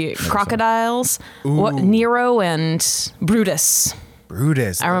 the crocodiles? What, Nero and Brutus.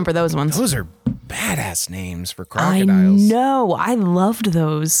 Brutus. I remember those ones. Those are badass names for I crocodiles. know. I loved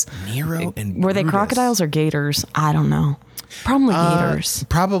those. Nero and Were they Brutus. crocodiles or gators? I don't know. Probably gators.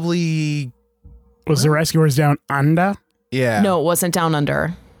 Probably. Was the Rescuers down under? Yeah. No, it wasn't Down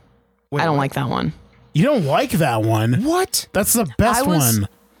Under. Wait, I don't what? like that one. You don't like that one? What? That's the best one.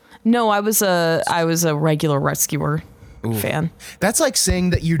 No, I was a regular Rescuer fan. That's like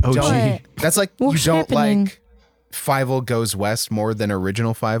saying that you Oh, don't. gee. That's like you What's don't happening? like Fievel Goes West more than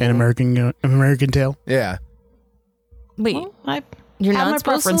original Fievel. An American Tale. Yeah. wait. You're have not my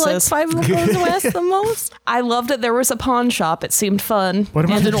supposed preferences. to like Five Goes West the most. I loved that there was a pawn shop. It seemed fun. What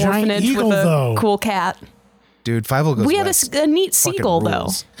about and the an giant orphanage eagle, with a though? cool cat. Dude, Fievel Goes We had West. a neat fucking sequel though.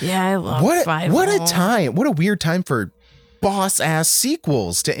 rules. Yeah, I love What Five. a time. What a weird time for boss ass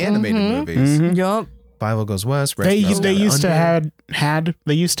sequels to animated movies. Yup. Fievel Goes West. They Rescue used to Under.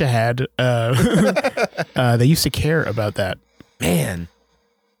 they used to care about that. Man.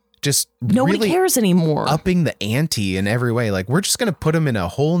 Just Nobody really cares anymore. upping the ante in every way. Like, we're just going to put them in a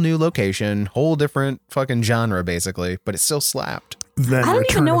whole new location, whole different fucking genre, basically, but it still slapped. Then I don't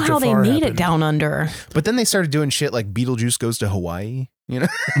Return even know of how they Jafar made it happened. Down Under. But then they started doing shit like Beetlejuice Goes to Hawaii, you know?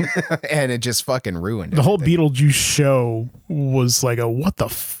 And it just fucking ruined The whole everything. Beetlejuice show was like what the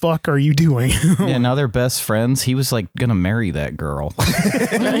fuck are you doing? Yeah, now they're best friends. He was like gonna marry that girl.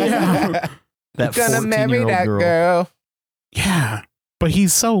 Yeah. That Gonna marry 14-year-old that girl. Yeah. But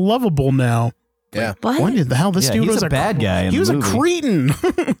he's so lovable now. Yeah. What? When did the hell this Yeah, dude he's was a bad guy in He the was a movie. cretin.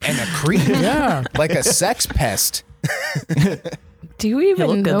 And a creep. Yeah. Like a sex pest. Do you even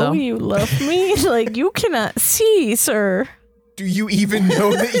look good, know though. you love me? Like you cannot see, sir. Do you even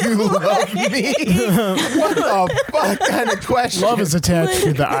know that you love me? What the fuck kind of question? Love is attached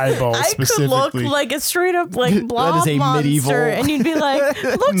to the eyeball I could look specifically. like a straight up like blob is a monster, medieval and you'd be like,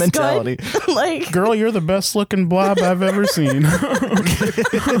 "Looks mentality. good." Like Girl, you're the best looking blob I've ever seen.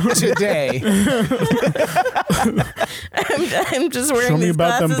 Today. I'm just wearing Show me these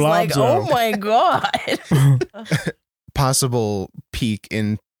about them glasses. Like, blobs, oh my god. Possible peek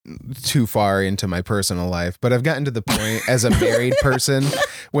in too far into my personal life, but I've gotten to the point as a married person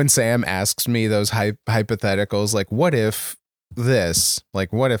when Sam asks me those hypotheticals, like, what if this,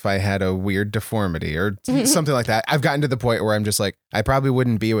 like, what if I had a weird deformity or something like that? I've gotten to the point where I'm just like, I probably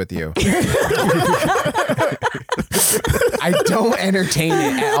wouldn't be with you. I don't entertain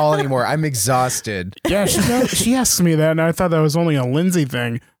it at all anymore. I'm exhausted. Yeah, she asked me that, and I thought that was only a Lindsay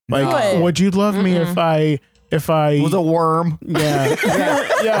thing. Like, No. would you love me if I With a worm. yeah,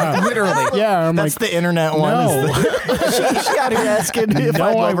 yeah, Literally. yeah? I'm That's like, the internet one. no. She out here asking if No,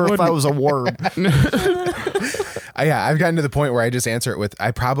 I'd I love her if I wouldn't. was a worm. Yeah, I've gotten to the point where I just answer it with,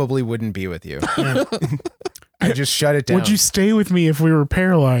 I probably wouldn't be with you. I just shut it down. Would you stay with me if we were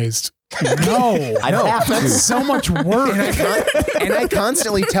paralyzed? No, I'd have to. that's so much work. And I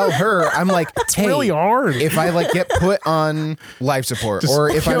constantly tell her, I'm like, hey, really hard. if I like get put on life support Just or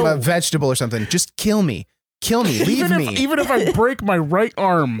if I'm a kill. vegetable or something, just kill me. Kill me. Leave me. Even if I break my right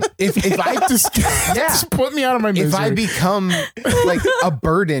arm, if I just, Yeah. just put me out of my misery. if I become like a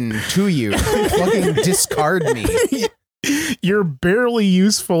burden to you, fucking discard me. you're barely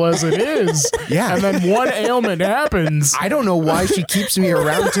useful as it is. Yeah. And then one ailment happens. I don't know why she keeps me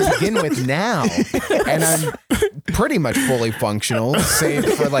around to begin with now. And I'm pretty much fully functional, save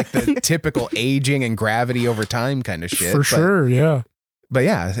for like the typical aging and gravity over time kind of shit. For sure, yeah. But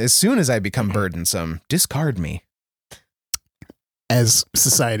yeah, as soon as I become burdensome, discard me. As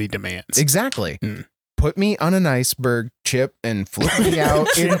society demands. Exactly. Put me on an iceberg chip and flip me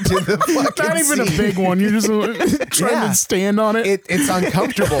out into the fucking Not even sea. a big one. You're just trying Yeah. to stand on it. It's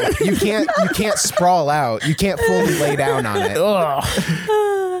uncomfortable. You can't sprawl out. You can't fully lay down on it.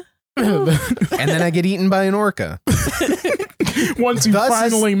 And then I get eaten by an orca. Once you Thus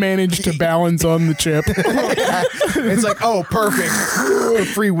finally manage to balance on the chip. It's like, oh, perfect.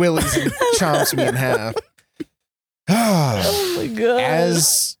 Free willies and chomps me in half. Oh my god.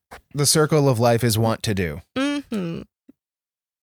 As the circle of life is wont to do. Mm-hmm.